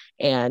it.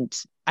 And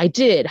I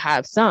did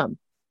have some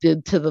to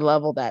the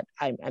level that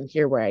I'm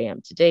here where I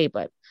am today,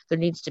 but there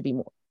needs to be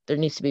more. There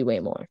needs to be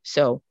way more.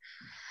 So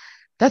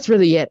that's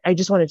really it. I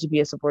just wanted to be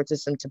a support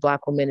system to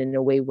Black women in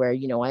a way where,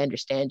 I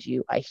understand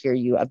you, I hear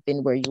you, I've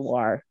been where you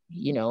are,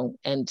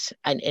 and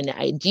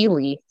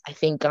ideally, I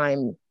think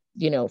I'm,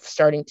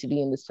 starting to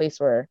be in this place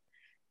where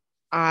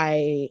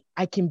I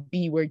can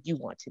be where you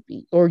want to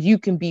be, or you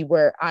can be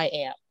where I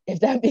am, if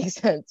that makes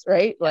sense,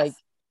 right? Like,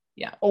 Yes.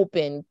 Yeah.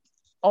 open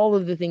all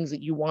of the things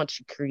that you want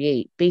to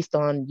create based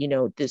on,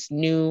 this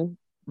new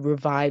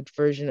revived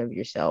version of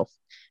yourself.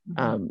 Mhm.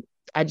 um,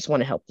 I just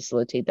want to help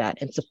facilitate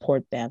that and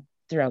support them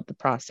throughout the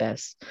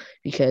process,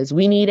 because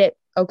we need it.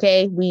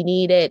 Okay, we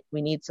need it.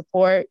 We need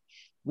support.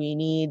 We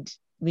need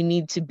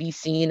to be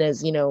seen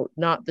as,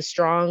 not the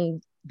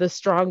strong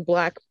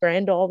black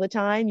friend all the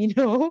time,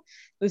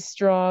 the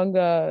strong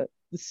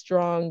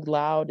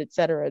loud,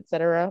 etc.,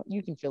 etc.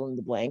 You can fill in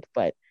the blank,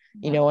 but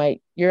Yeah.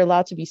 you're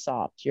allowed to be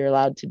soft. You're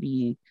allowed to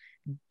be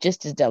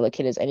just as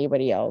delicate as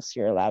anybody else.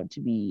 You're allowed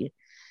to be,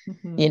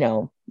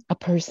 Mhm. a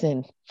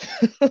person.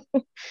 So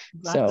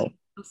Exactly. So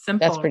that's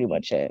simple, pretty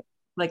much it.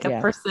 like a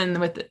Yeah. person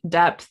with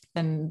depth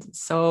and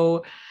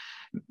so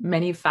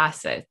many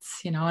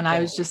facets, and I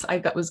Yeah. was just,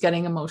 was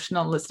getting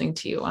emotional listening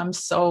to you.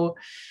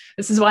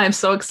 This is why I'm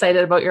so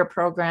excited about your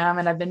program.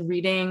 And I've been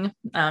reading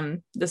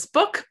this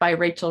book by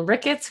Rachel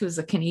Ricketts, who's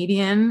a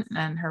Canadian,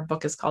 and her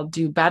book is called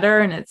Do Better.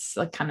 And it's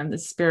like kind of the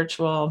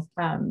spiritual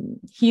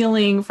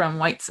healing from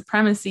white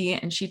supremacy.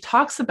 And she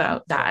talks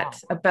about that,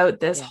 about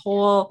this Yeah.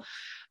 whole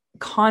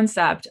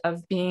concept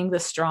of being the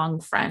strong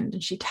friend.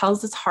 And she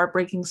tells this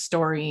heartbreaking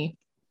story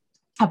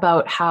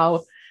about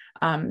how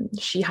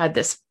she had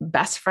this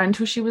best friend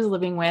who she was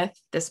living with.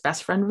 This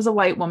best friend was a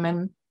white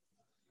woman,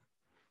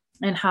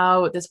 and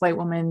how this white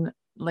woman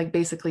like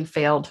basically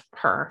failed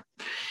her.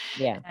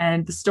 Yeah.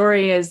 And the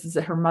story is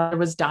that her mother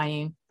was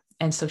dying.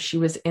 And so she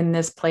was in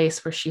this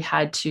place where she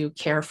had to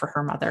care for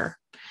her mother.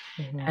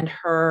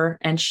 Mm-hmm.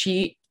 And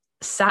she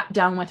sat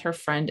down with her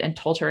friend and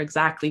told her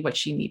exactly what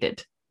she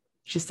needed.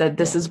 She said,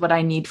 "This Yeah. is what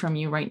I need from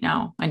you right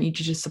now. I need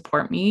you to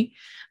support me."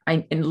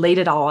 And laid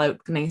it all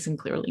out nice and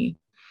clearly.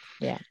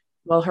 Yeah.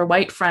 Well, her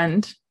white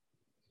friend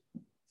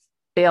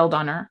bailed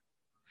on her.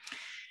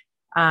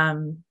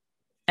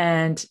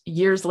 And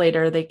years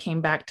later, they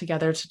came back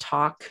together to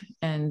talk.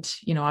 And,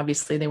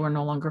 obviously they were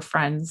no longer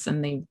friends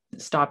and they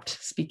stopped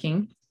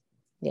speaking.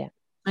 Yeah.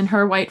 And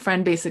her white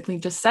friend basically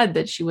just said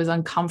that she was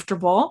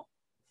uncomfortable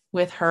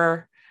with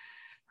her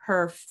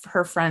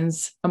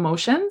friend's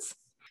emotions,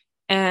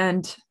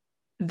 and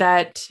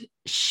that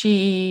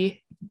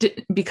she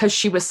did, because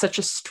she was such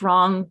a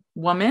strong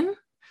woman,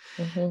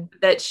 Mm-hmm.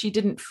 that she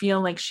didn't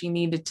feel like she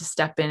needed to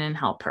step in and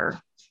help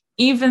her,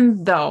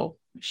 even though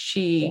Yeah.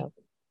 she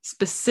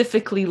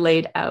specifically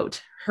laid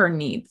out her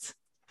needs.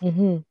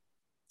 Mm-hmm.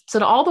 So,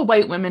 to all the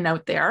white women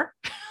out there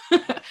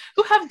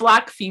who have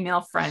Black female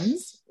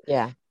friends,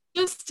 Yeah.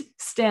 just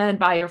stand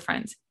by your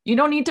friends. You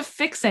don't need to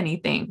fix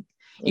anything.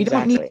 You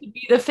don't need Exactly. to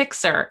be the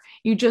fixer.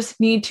 You just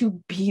need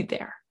to be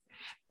there.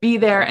 Be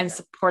there and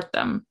support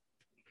them,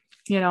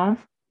 you know?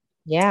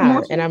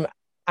 Yeah. And I'm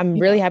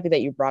Yeah. really happy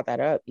that you brought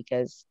that up,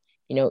 because,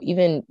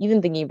 even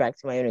thinking back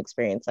to my own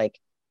experience, like,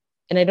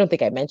 and I don't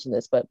think I mentioned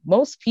this, but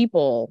most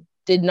people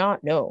did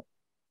not know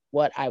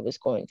what I was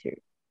going through.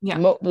 Yeah.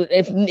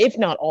 If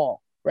not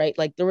all, right?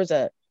 Like, there's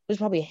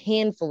probably a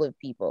handful of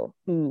people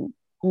who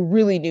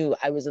really knew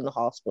I was in the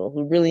hospital,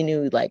 who really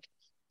knew like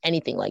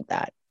anything like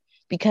that.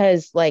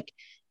 Because like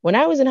when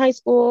I was in high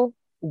school,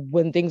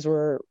 when things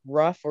were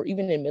rough, or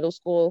even in middle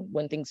school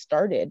when things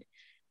started,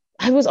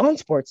 I was on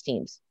sports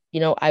teams.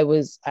 I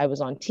was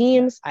on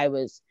teams.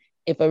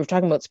 If I were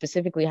talking about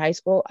specifically high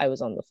school, I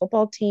was on the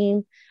football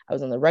team, I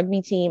was on the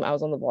rugby team, I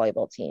was on the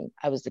volleyball team.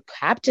 I was the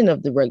captain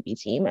of the rugby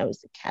team, I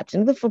was the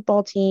captain of the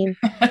football team.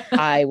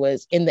 I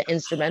was in the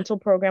instrumental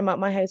program at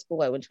my high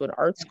school. I went to an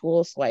art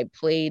school, so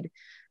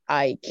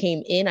I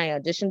came in, I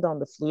auditioned on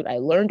the flute. I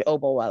learned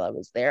oboe while I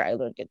was there. I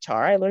learned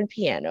guitar, I learned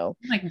piano.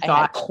 Oh my I had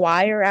gosh.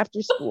 choir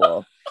after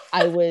school.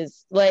 I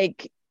was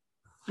like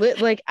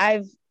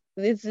I've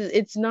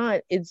it's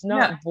not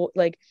Yeah.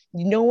 like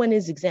no one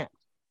is exempt.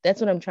 That's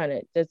what I'm trying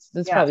to that's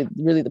Yeah. probably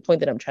really the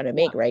point that I'm trying to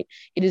make, right?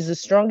 It is the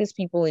strongest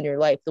people in your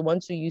life, the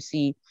ones who you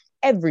see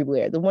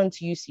everywhere, the ones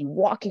who you see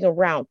walking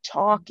around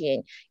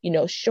talking,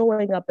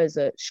 showing up as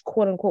a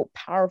quote unquote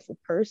powerful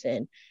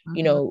person,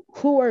 Mhm.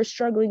 who are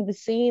struggling the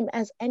same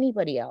as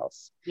anybody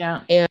else.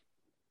 Yeah. And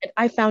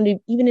I found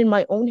it even in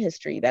my own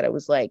history that it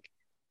was like,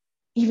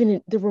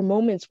 there were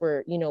moments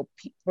where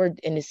people,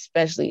 and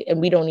especially,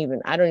 and I don't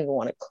even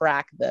want to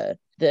crack the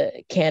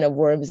can of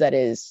worms that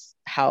is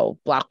how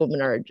Black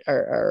women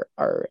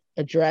are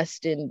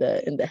addressed in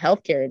the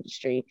healthcare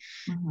industry.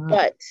 Mhm.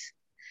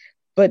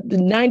 But the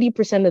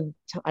 90% of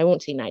I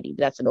won't say 90,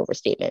 that's an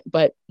overstatement,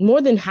 but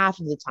more than half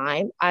of the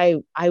time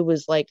I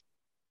was like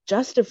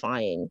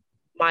justifying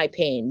my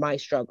pain, my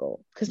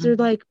struggle, because they're Mhm.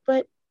 like,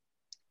 but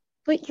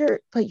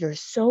you're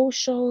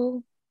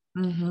social,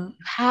 Mhm.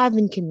 have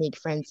and can make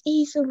friends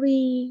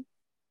easily.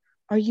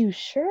 Are you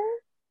sure?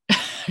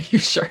 Are you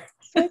sure?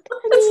 It's like, I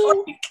It's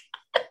mean, like,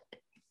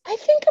 I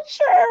think I'm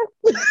sure.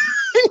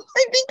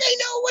 I think I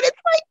know what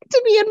it's like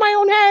to be in my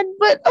own head,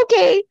 but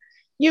okay.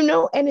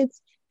 And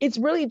it's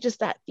really just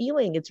that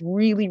feeling. It's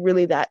really,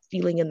 really that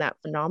feeling and that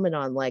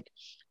phenomenon. Like,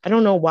 I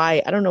don't know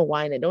why. I don't know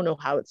why, and I don't know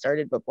how it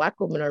started, but Black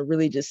women are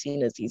really just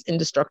seen as these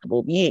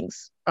indestructible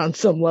beings on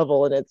some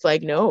level. And it's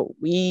like, no,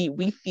 we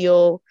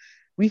feel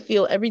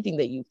everything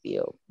that you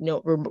feel,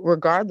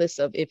 regardless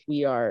of if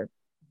we are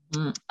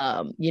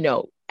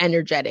Mm.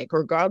 energetic,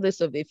 regardless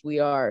of if we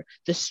are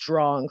the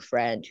strong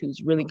friend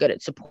who's really good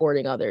at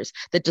supporting others.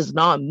 That does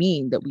not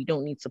mean that we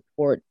don't need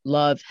support,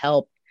 love,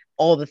 help,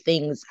 all the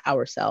things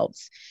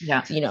ourselves.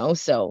 Yeah.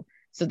 So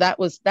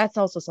that's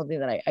also something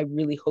that I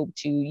really hope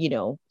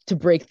to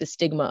break the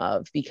stigma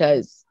of,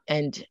 because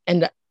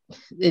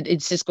it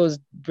just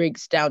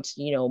breaks down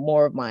to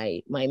more of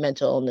my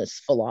mental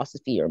illness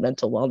philosophy or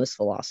mental wellness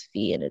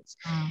philosophy. And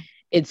Mm.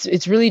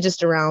 it's really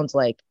just around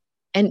like,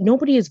 and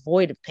nobody is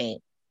void of pain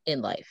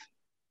in life,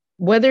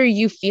 whether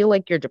you feel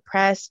like you're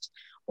depressed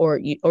or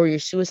you're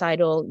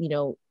suicidal,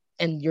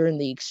 and you're in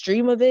the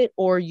extreme of it,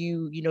 or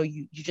you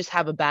just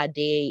have a bad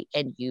day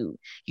and you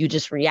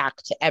just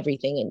react to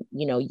everything, and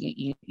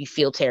you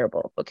feel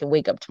terrible but can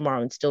wake up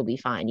tomorrow and still be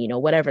fine,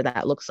 whatever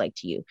that looks like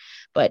to you.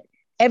 But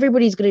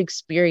everybody's going to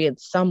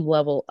experience some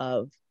level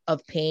of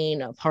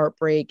pain, of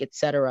heartbreak,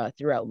 etc.,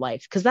 throughout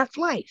life, because that's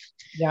life.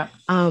 Yeah.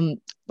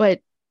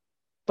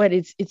 But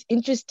it's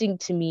interesting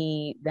to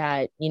me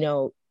that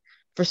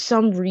for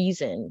some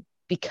reason,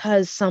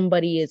 because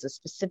somebody is a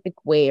specific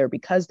way, or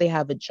because they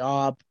have a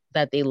job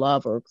that they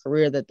love, or a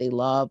career that they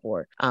love,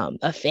 or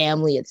a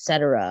family,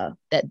 etc.,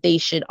 that they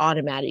should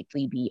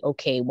automatically be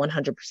okay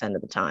 100%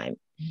 of the time.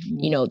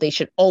 Mm-hmm. They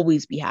should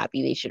always be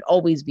happy, they should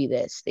always be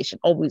this, they should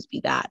always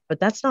be that.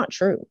 But that's not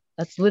true.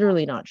 That's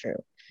literally not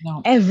true.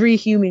 No. Every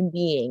human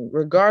being,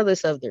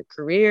 regardless of their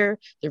career,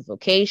 their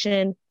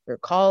vocation, their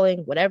calling,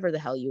 whatever the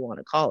hell you want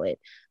to call it,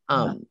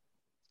 Yeah.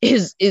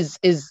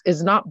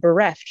 is not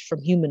bereft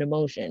from human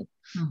emotion.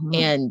 Mm-hmm.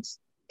 And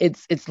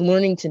it's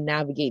learning to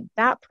navigate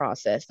that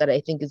process that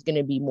I think is going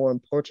to be more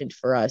important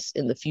for us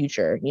in the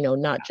future,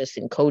 not just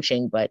in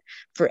coaching, but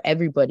for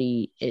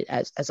everybody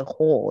as a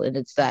whole. And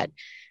it's that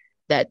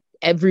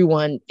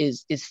everyone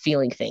is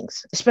feeling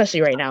things,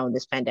 especially right now in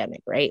this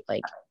pandemic, right?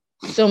 Like,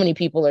 so many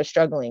people are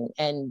struggling,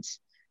 and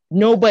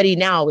nobody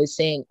now is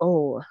saying,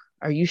 oh,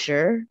 are you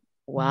sure?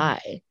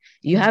 Why?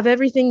 You have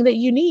everything that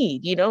you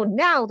need,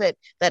 now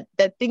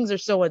that things are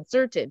so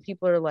uncertain.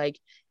 People are like,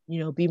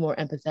 be more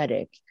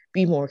empathetic,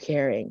 be more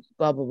caring,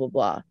 blah blah blah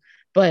blah.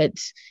 But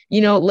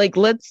like,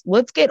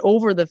 let's get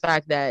over the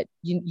fact that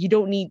you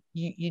don't need,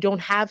 you don't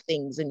have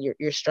things and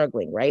you're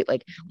struggling, right?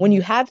 Like, when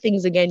you have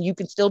things again, you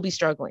can still be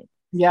struggling.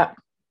 Yeah.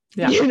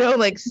 Yeah.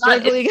 Like,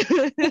 struggling.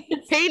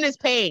 Pain is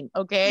pain.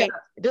 Okay. Yeah.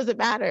 It doesn't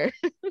matter.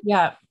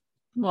 Yeah.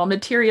 Well,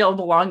 material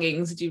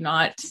belongings do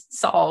not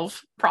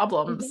solve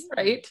problems, Mm-hmm.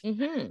 right?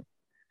 Mm-hmm.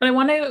 But I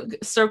want to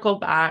circle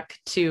back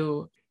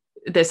to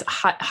this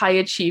high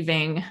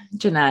achieving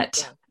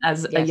Jeanette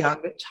as a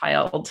young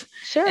child.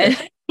 Sure.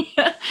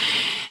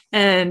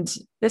 And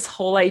this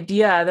whole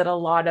idea that a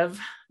lot of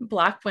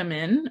Black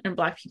women and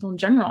Black people in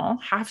general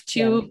have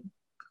to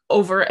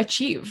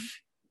overachieve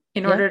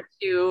in order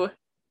to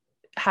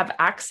have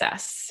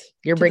access.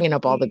 You're bringing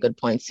up all the good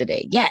points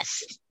today.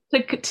 Yes.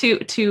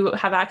 To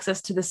have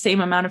access to the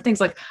same amount of things.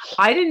 Like,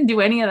 I didn't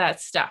do any of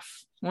that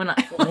stuff when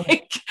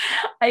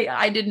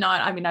I did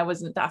not. I mean, I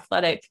wasn't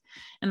athletic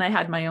and I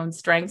had my own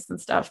strengths and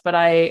stuff, but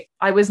I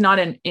was not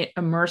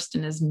immersed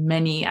in as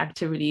many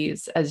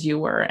activities as you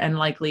were, and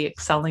likely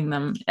excelling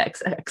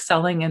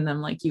in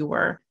them like you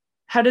were.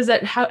 How does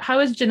that, how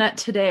is Jeanette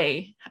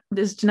today?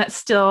 Is Jeanette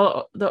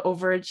still the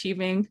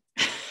overachieving?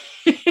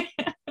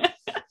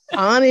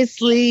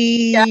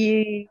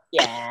 Honestly,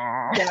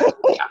 yeah.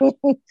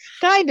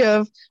 Kind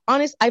of.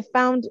 Honest, I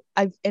found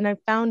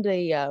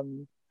a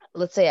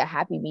let's say a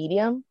happy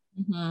medium.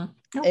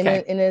 Mm-hmm.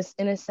 Okay.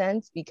 in a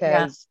sense,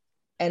 because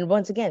and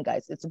once again,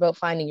 guys, it's about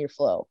finding your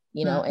flow,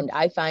 Mm-hmm. And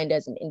I find,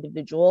 as an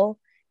individual,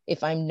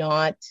 if I'm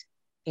not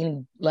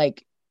in,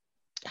 like,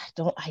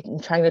 I'm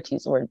trying not to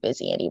use the word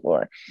busy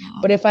anymore,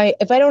 but if I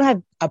don't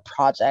have a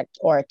project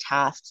or a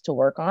task to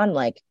work on,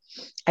 like,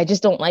 I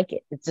just don't like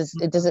it. It's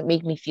just, it doesn't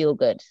make me feel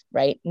good,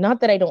 right?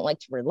 Not that I don't like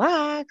to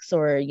relax,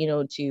 or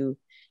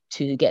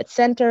to get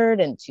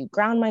centered and to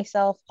ground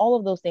myself. All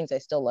of those things I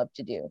still love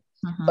to do.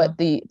 Mm-hmm.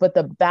 But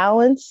the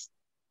balance,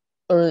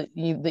 or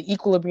the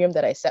equilibrium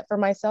that I set for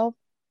myself,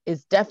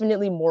 is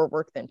definitely more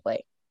work than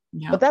play.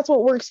 But that's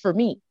what works for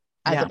me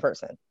as a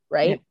person,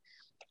 right?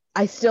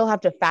 I still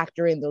have to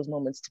factor in those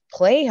moments to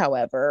play,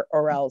 however,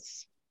 or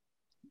else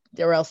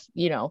we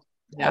don't,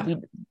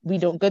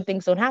 good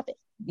things don't happen.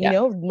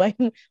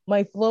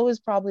 My flow is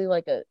probably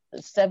like a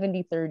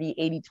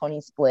 70-30,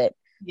 80-20 split,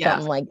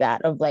 something like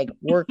that, of like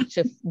work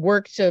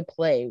to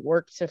play,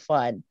 work to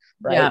fun,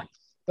 right?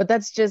 But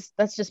that's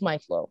just my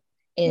flow.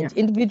 And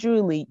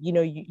individually,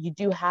 you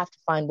do have to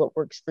find what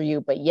works for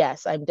you. But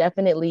yes, I'm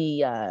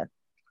definitely I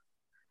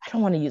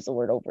don't want to use the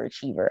word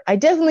overachiever. I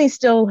definitely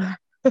still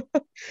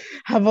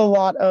have a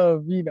lot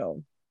of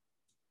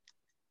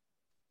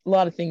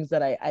things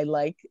that I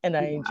like and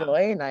I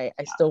enjoy, and I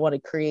still want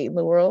to create in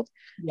the world.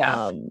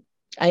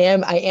 I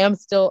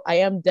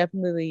am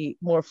definitely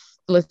more,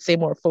 let's say,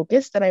 more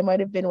focused than I might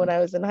have been when I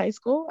was in high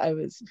school. I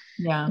was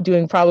Yeah.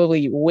 doing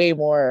probably way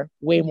more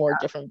Yeah.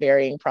 different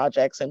varying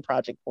projects and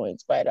project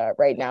points. But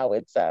right now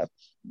it's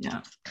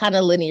Yeah. kind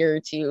of linear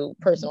to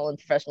personal and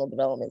professional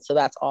development. So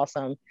that's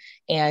awesome.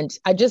 And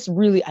I just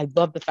really, I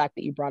love the fact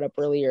that you brought up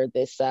earlier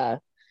this,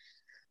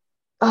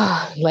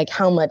 like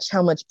how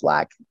much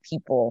Black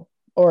people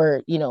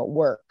or,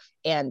 work.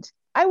 And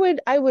I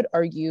would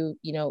argue,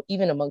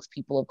 even amongst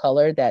people of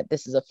color, that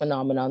this is a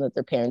phenomenon that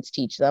their parents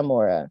teach them,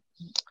 or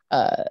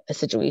a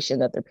situation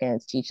that their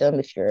parents teach them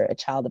if you're a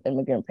child of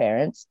immigrant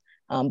parents.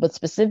 But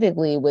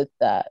specifically with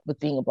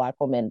being a Black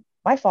woman,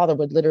 my father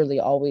would literally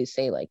always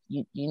say, like,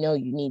 you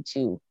need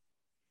to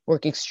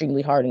work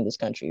extremely hard in this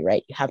country,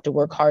 right? You have to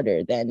work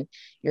harder than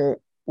your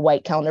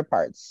white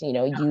counterparts. You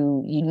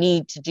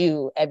need to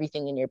do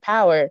everything in your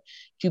power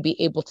to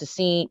be able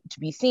to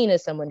be seen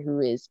as someone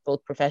who is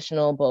both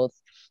professional, both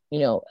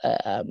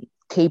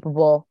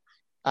capable,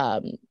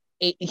 um,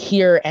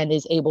 here, and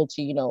is able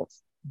to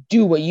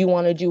do what you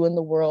want to do in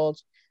the world.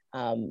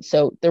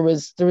 So there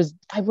was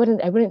I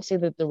wouldn't say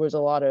that there was a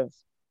lot of,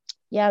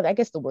 yeah, I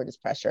guess the word is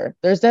pressure.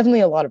 There's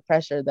definitely a lot of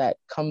pressure that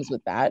comes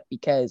with that,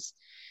 because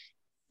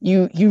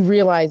you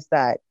realize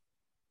that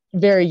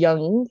very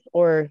young,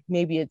 or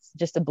maybe it's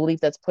just a belief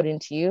that's put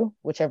into you,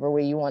 whichever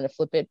way you want to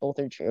flip it, both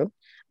are true.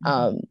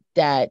 Mhm.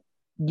 That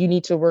you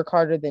need to work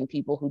harder than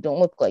people who don't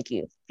look like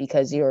you,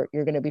 because you're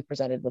going to be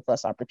presented with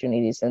less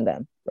opportunities than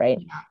them, right?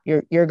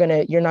 Yeah. You're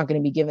not going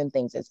to be given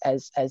things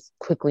as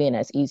quickly and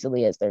as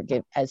easily as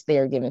they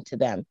are given to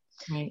them.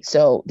 Right.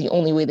 So the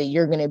only way that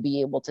you're going to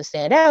be able to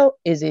stand out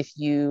is if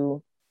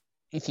you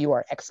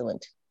are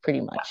excellent,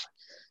 pretty much.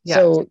 Yeah.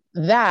 So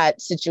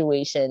that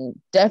situation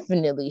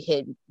definitely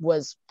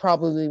was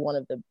probably one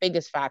of the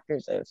biggest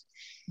factors of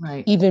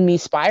Right. even me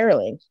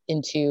spiraling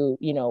into,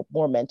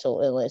 more mental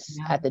illness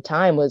Yeah. at the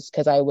time, was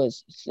because I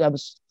was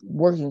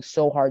working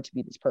so hard to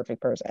be this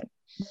perfect person,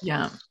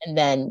 Yeah. and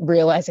then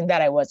realizing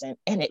that I wasn't,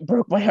 and it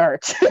broke my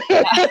heart.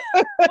 Yeah.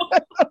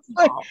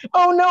 Like,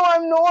 oh no,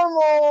 I'm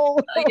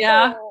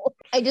Yeah. normal.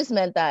 I just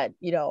meant that,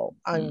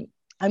 Mm.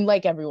 I'm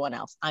like everyone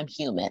else. I'm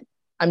human.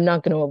 I'm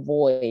not going to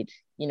avoid,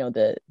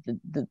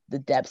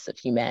 the depths of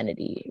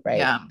humanity, right?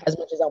 Yeah. As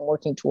much as I'm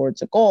working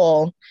towards a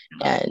goal,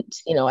 and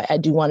I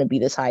do want to be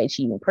this high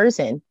achieving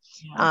person,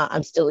 Yeah.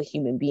 I'm still a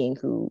human being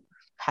who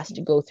has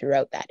to go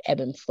throughout that ebb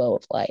and flow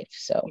of life.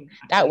 So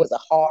that Exactly. was a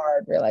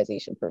hard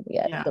realization for me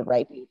at Yeah. the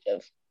ripe age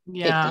of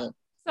Yeah. 15.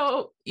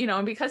 So,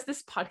 and because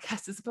this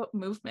podcast is about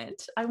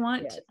movement, I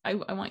want Yes.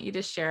 I want you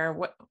to share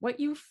what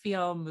you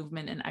feel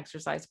movement and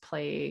exercise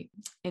play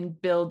in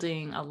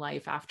building a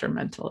life after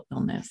mental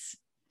illness.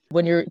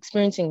 When you're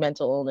experiencing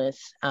mental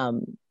illness,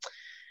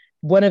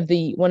 one of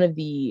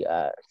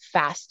the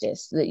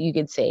fastest, that you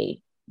could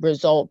say,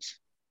 result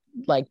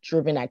like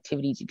driven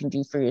activities you can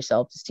do for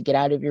yourself is to get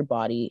out of your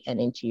body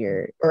and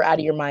out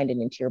of your mind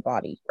and into your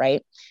body,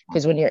 right?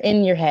 Because when you're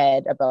in your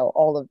head about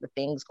all of the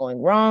things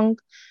going wrong,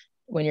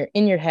 when you're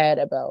in your head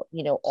about,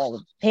 all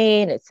of the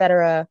pain,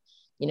 etc.,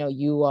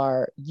 you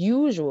are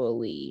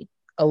usually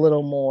a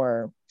little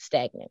more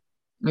stagnant.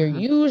 You're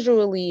Mhm.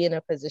 usually in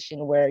a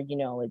position where,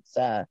 it's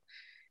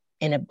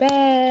in a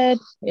bed,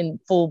 in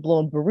full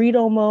blown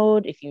burrito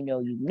mode, if you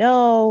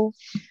know.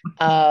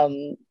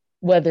 Um,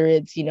 Whether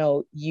it's,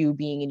 you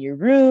being in your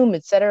room,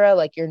 etc.,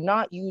 like, you're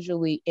not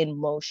usually in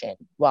motion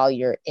while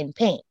you're in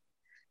pain.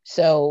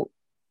 So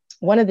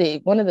one of the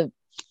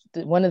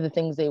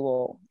things they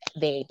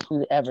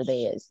whoever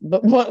they is,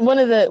 but one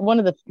of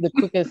the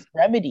quickest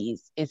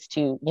remedies is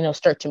to,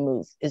 start to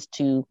move, is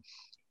to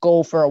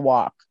go for a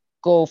walk,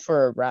 go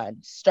for a run,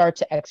 start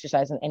to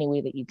exercise in any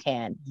way that you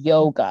can,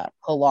 yoga,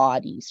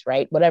 Pilates,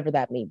 right? Whatever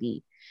that may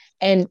be.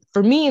 And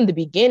for me in the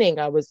beginning,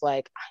 I was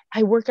like,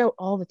 I work out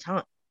all the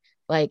time.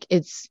 Like,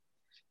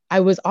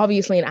 I was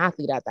obviously an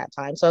athlete at that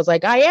time. So I was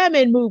like, I am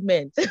in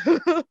movement.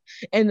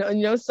 And,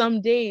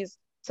 some days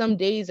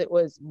it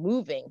was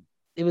moving.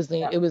 It was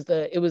the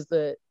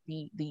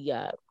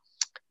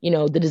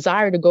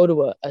desire to go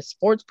to a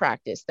sports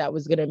practice that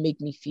was going to make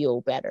me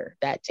feel better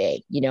that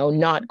day,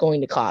 not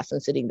going to class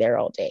and sitting there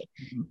all day.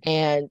 Mhm.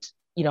 And,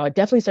 I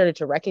definitely started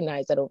to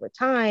recognize that over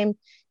time,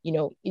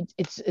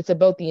 it's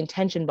about the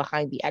intention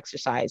behind the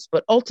exercise,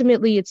 but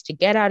ultimately it's to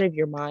get out of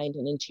your mind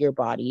and into your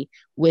body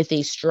with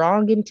a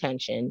strong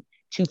intention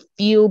to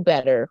feel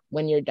better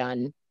when you're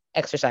done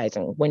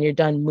exercising, when you're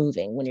done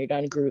moving, when you're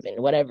done grooving,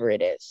 whatever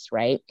it is,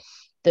 right?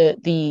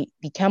 The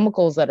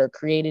chemicals that are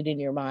created in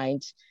your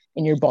mind,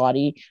 in your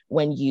body,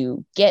 when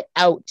you get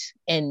out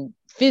and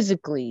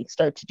physically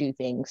start to do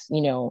things,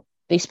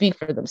 they speak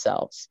for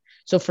themselves.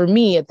 So for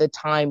me at the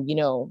time,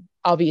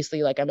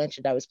 obviously, like I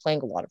mentioned, I was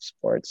playing a lot of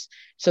sports.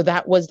 So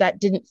that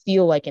didn't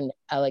feel like a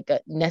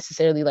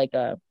necessarily like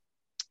a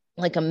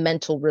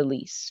mental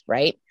release,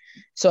 right?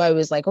 So I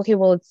was like, okay,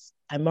 well,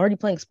 I'm already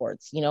playing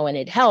sports, and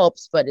it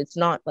helps, but it's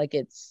not like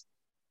it's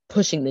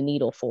pushing the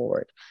needle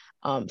forward.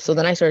 So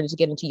then I started to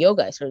get into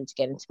yoga. I started to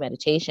get into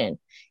meditation.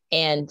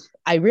 And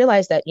I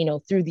realized that,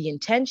 through the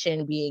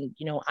intention being,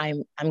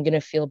 I'm going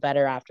to feel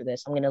better after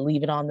this. I'm going to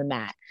leave it on the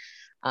mat.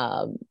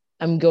 Um,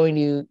 I'm going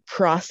to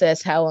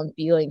process how I'm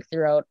feeling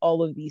throughout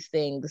all of these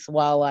things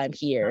while I'm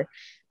here.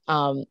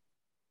 Um,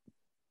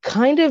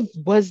 kind of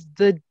was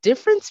the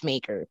difference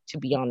maker, to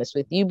be honest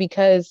with you,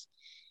 because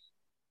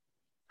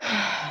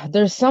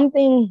there's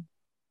something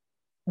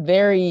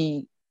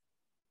very,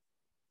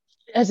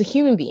 as a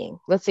human being,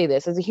 let's say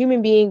this, as a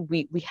human being,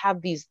 we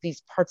have these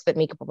parts that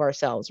make up of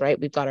ourselves, right?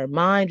 We've got our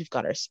mind, we've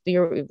got our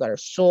spirit, we've got our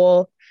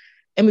soul,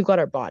 and we've got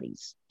our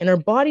bodies. And our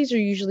bodies are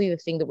usually the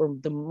thing that we're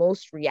the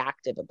most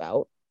reactive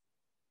about,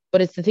 but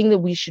it's the thing that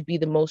we should be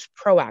the most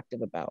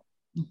proactive about.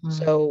 Mm-hmm.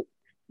 So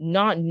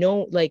not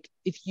know, like,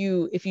 if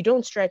you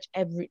don't stretch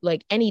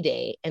any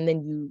day, and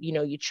then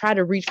you try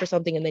to reach for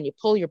something and then you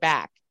pull your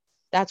back,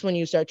 that's when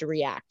you start to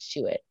react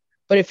to it.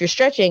 But if you're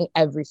stretching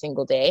every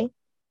single day,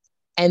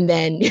 and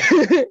then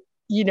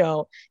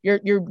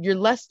you're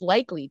less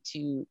likely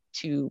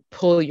to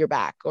pull your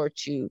back or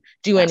to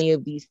do any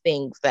of these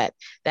things that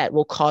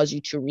will cause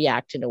you to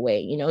react in a way.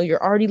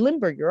 You're already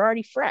limber, you're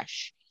already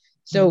fresh.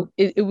 So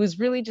it was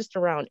really just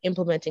around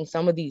implementing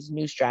some of these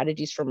new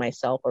strategies for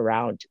myself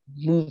around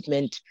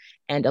movement,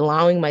 and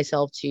allowing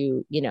myself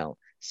to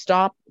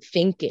stop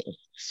thinking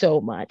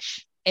so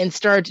much and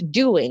start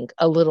doing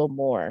a little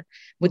more,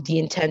 with the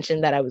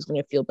intention that I was going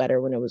to feel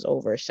better when it was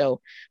over. So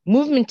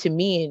movement to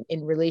me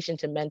in relation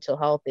to mental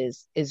health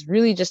is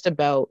really just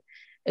about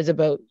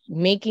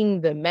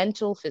making the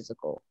mental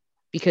physical,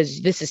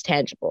 because this is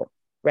tangible,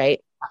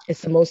 right?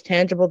 It's the most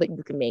tangible that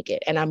you can make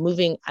it. And I'm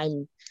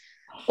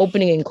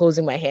opening and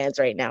closing my hands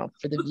right now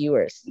for the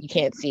viewers. You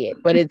can't see it,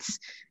 but it's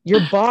your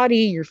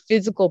body, your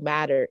physical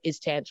matter is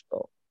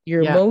tangible.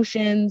 Your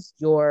emotions,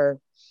 your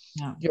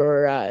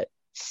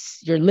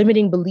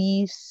limiting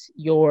beliefs,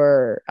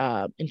 your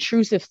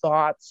intrusive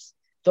thoughts,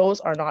 those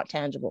are not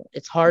tangible.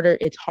 It's hard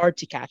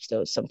to catch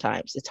those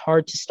sometimes. It's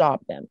hard to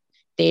stop them.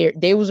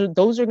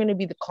 Those are going to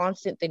be the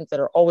constant things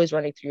that are always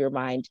running through your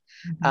mind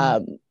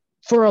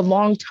for a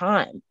long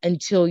time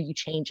until you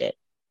change it.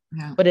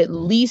 Yeah. But at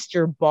least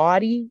your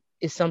body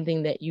is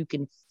something that you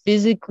can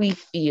physically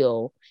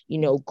feel,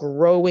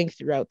 growing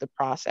throughout the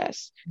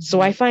process. Mm-hmm.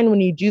 So I find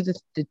when you do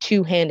the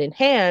two hand in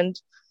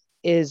hand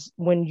is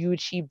when you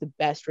achieve the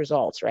best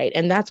results, right?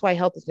 And that's why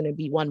health is going to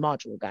be one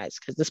module, guys,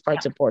 because this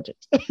part's important.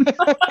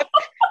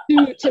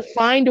 to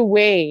find a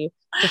way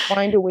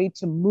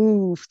to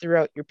move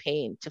throughout your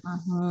pain, to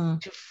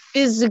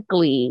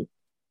physically,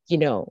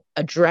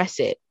 address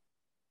it.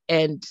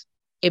 And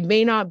it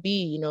may not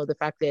be, the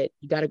fact that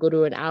you got to go to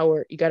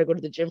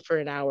the gym for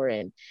an hour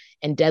and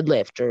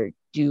deadlift or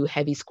do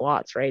heavy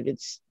squats, right?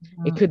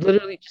 It could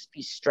literally just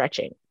be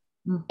stretching.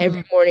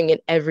 Every morning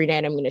and every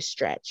night I'm going to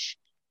stretch.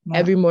 Yeah.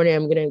 Every morning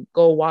I'm going to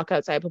go walk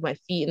outside, put my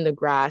feet in the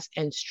grass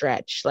and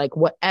stretch, like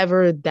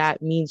whatever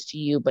that means to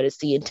you. But it's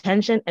the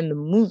intention and the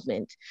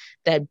movement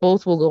that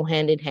both will go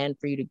hand in hand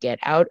for you to get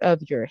out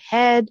of your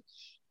head,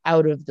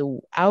 out of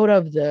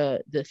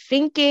the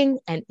thinking,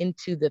 and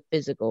into the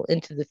physical,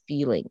 into the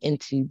feeling,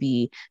 into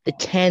the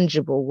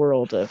tangible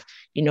world of,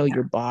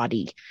 your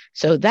body.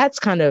 So that's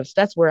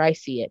where I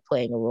see it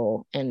playing a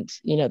role. And,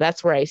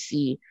 that's where I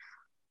see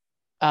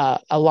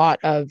a lot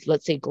of,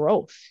 let's say,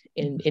 growth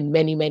in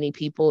many, many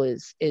people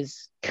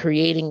is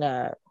creating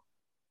a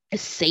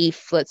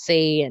safe, let's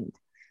say, and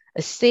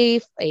a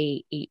safe,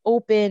 a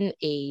open,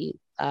 a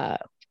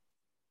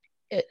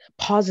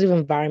positive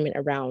environment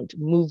around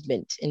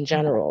movement in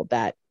general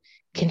that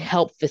can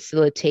help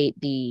facilitate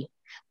the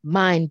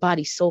mind,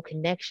 body, soul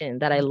connection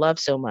that I love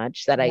so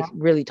much, that I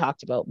really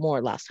talked about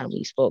more last time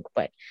we spoke,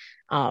 but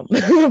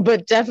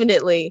but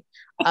definitely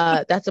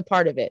that's a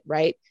part of it,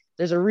 right?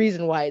 There's a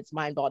reason why it's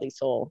mind, body,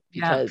 soul,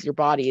 because your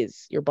body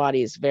is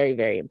very,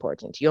 very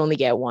important. You only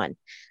get one,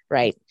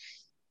 right?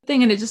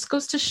 And it just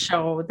goes to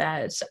show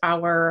that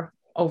our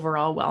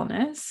overall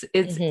wellness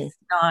is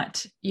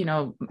not,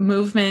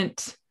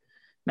 movement,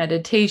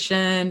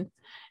 meditation,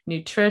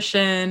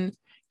 nutrition,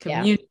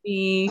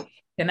 community,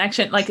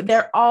 connection, like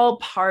they're all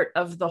part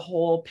of the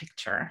whole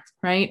picture,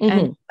 right?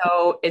 And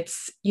so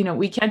it's,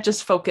 we can't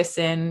just focus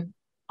in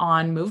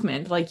on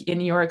movement. Like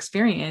in your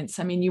experience,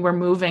 I mean, you were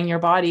moving your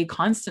body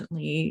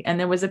constantly, and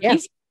there was a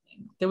piece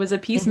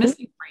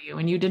missing for you,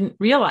 and you didn't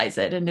realize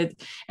it. And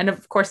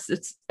of course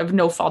it's of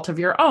no fault of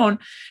your own,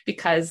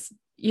 because,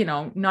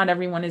 not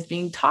everyone is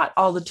being taught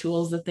all the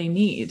tools that they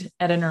need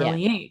at an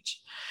early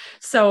age.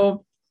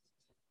 So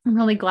I'm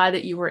really glad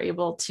that you were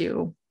able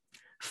to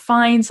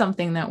find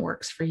something that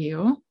works for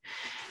you.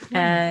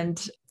 And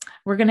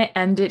we're going to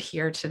end it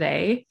here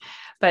today.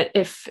 But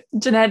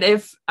Jeanette,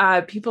 if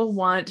people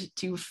want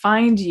to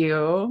find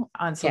you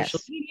on social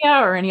media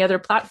or any other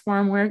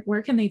platform,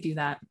 where can they do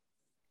that?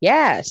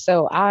 Yeah,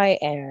 so I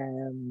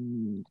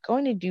am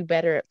going to do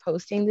better at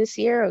posting this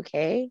year,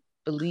 okay?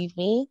 Believe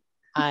me,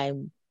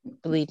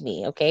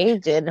 okay?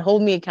 And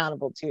hold me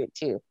accountable to it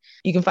too.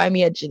 You can find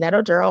me at Jeanette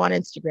Oduro on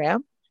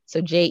Instagram.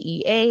 So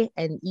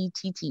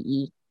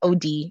JeanneTTE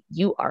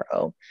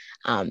Oduro.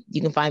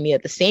 You can find me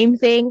at the same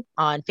thing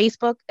on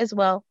Facebook as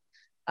well.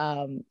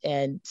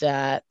 Those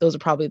are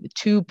probably the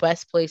two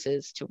best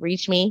places to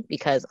reach me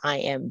because I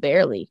am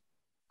barely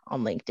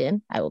on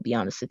LinkedIn. I will be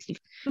honest with you,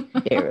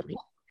 barely.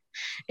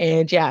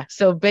 And yeah,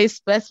 so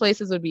best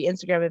places would be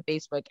Instagram and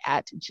Facebook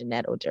at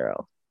Jeanette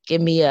Oduro.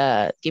 Give me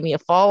a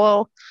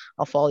follow.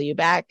 I'll follow you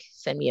back.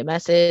 Send me a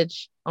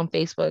message on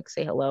Facebook.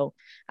 Say hello.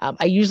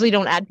 I usually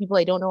don't add people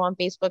I don't know on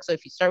Facebook. So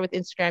if you start with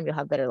Instagram, you'll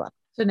have better luck.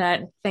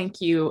 Jeanette, thank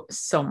you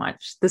so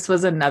much. This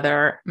was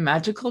another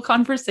magical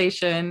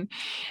conversation.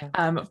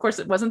 Of course,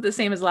 it wasn't the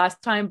same as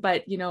last time,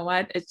 but you know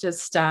what? It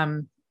just,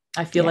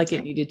 I feel like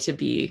it needed to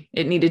be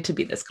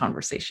this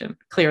conversation,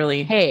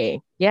 clearly.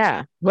 Hey,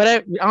 yeah.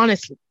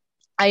 Honestly,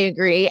 I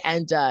agree.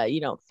 And,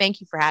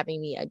 thank you for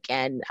having me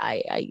again.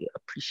 I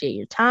appreciate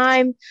your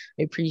time.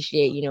 I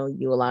appreciate,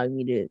 you allowing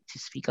me to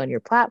speak on your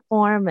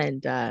platform.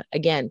 And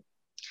again,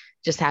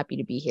 just happy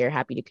to be here,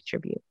 happy to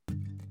contribute.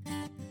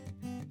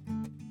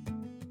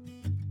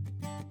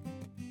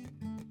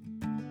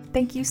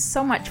 Thank you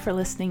so much for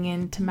listening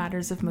in to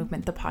Matters of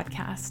Movement, the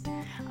podcast.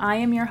 I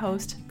am your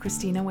host,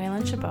 Christina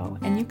Whalen Chabot,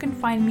 and you can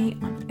find me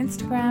on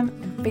Instagram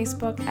and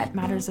Facebook at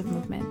Matters of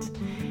Movement.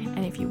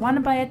 And if you want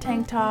to buy a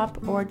tank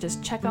top or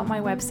just check out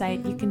my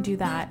website, you can do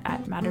that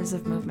at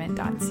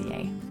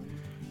mattersofmovement.ca.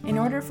 In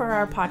order for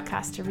our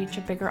podcast to reach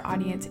a bigger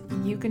audience,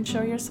 you can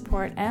show your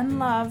support and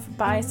love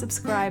by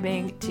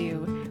subscribing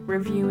to,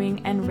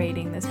 reviewing, and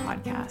rating this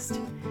podcast.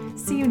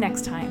 See you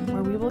next time,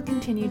 where we will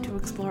continue to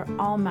explore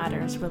all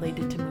matters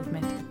related to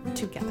movement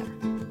together.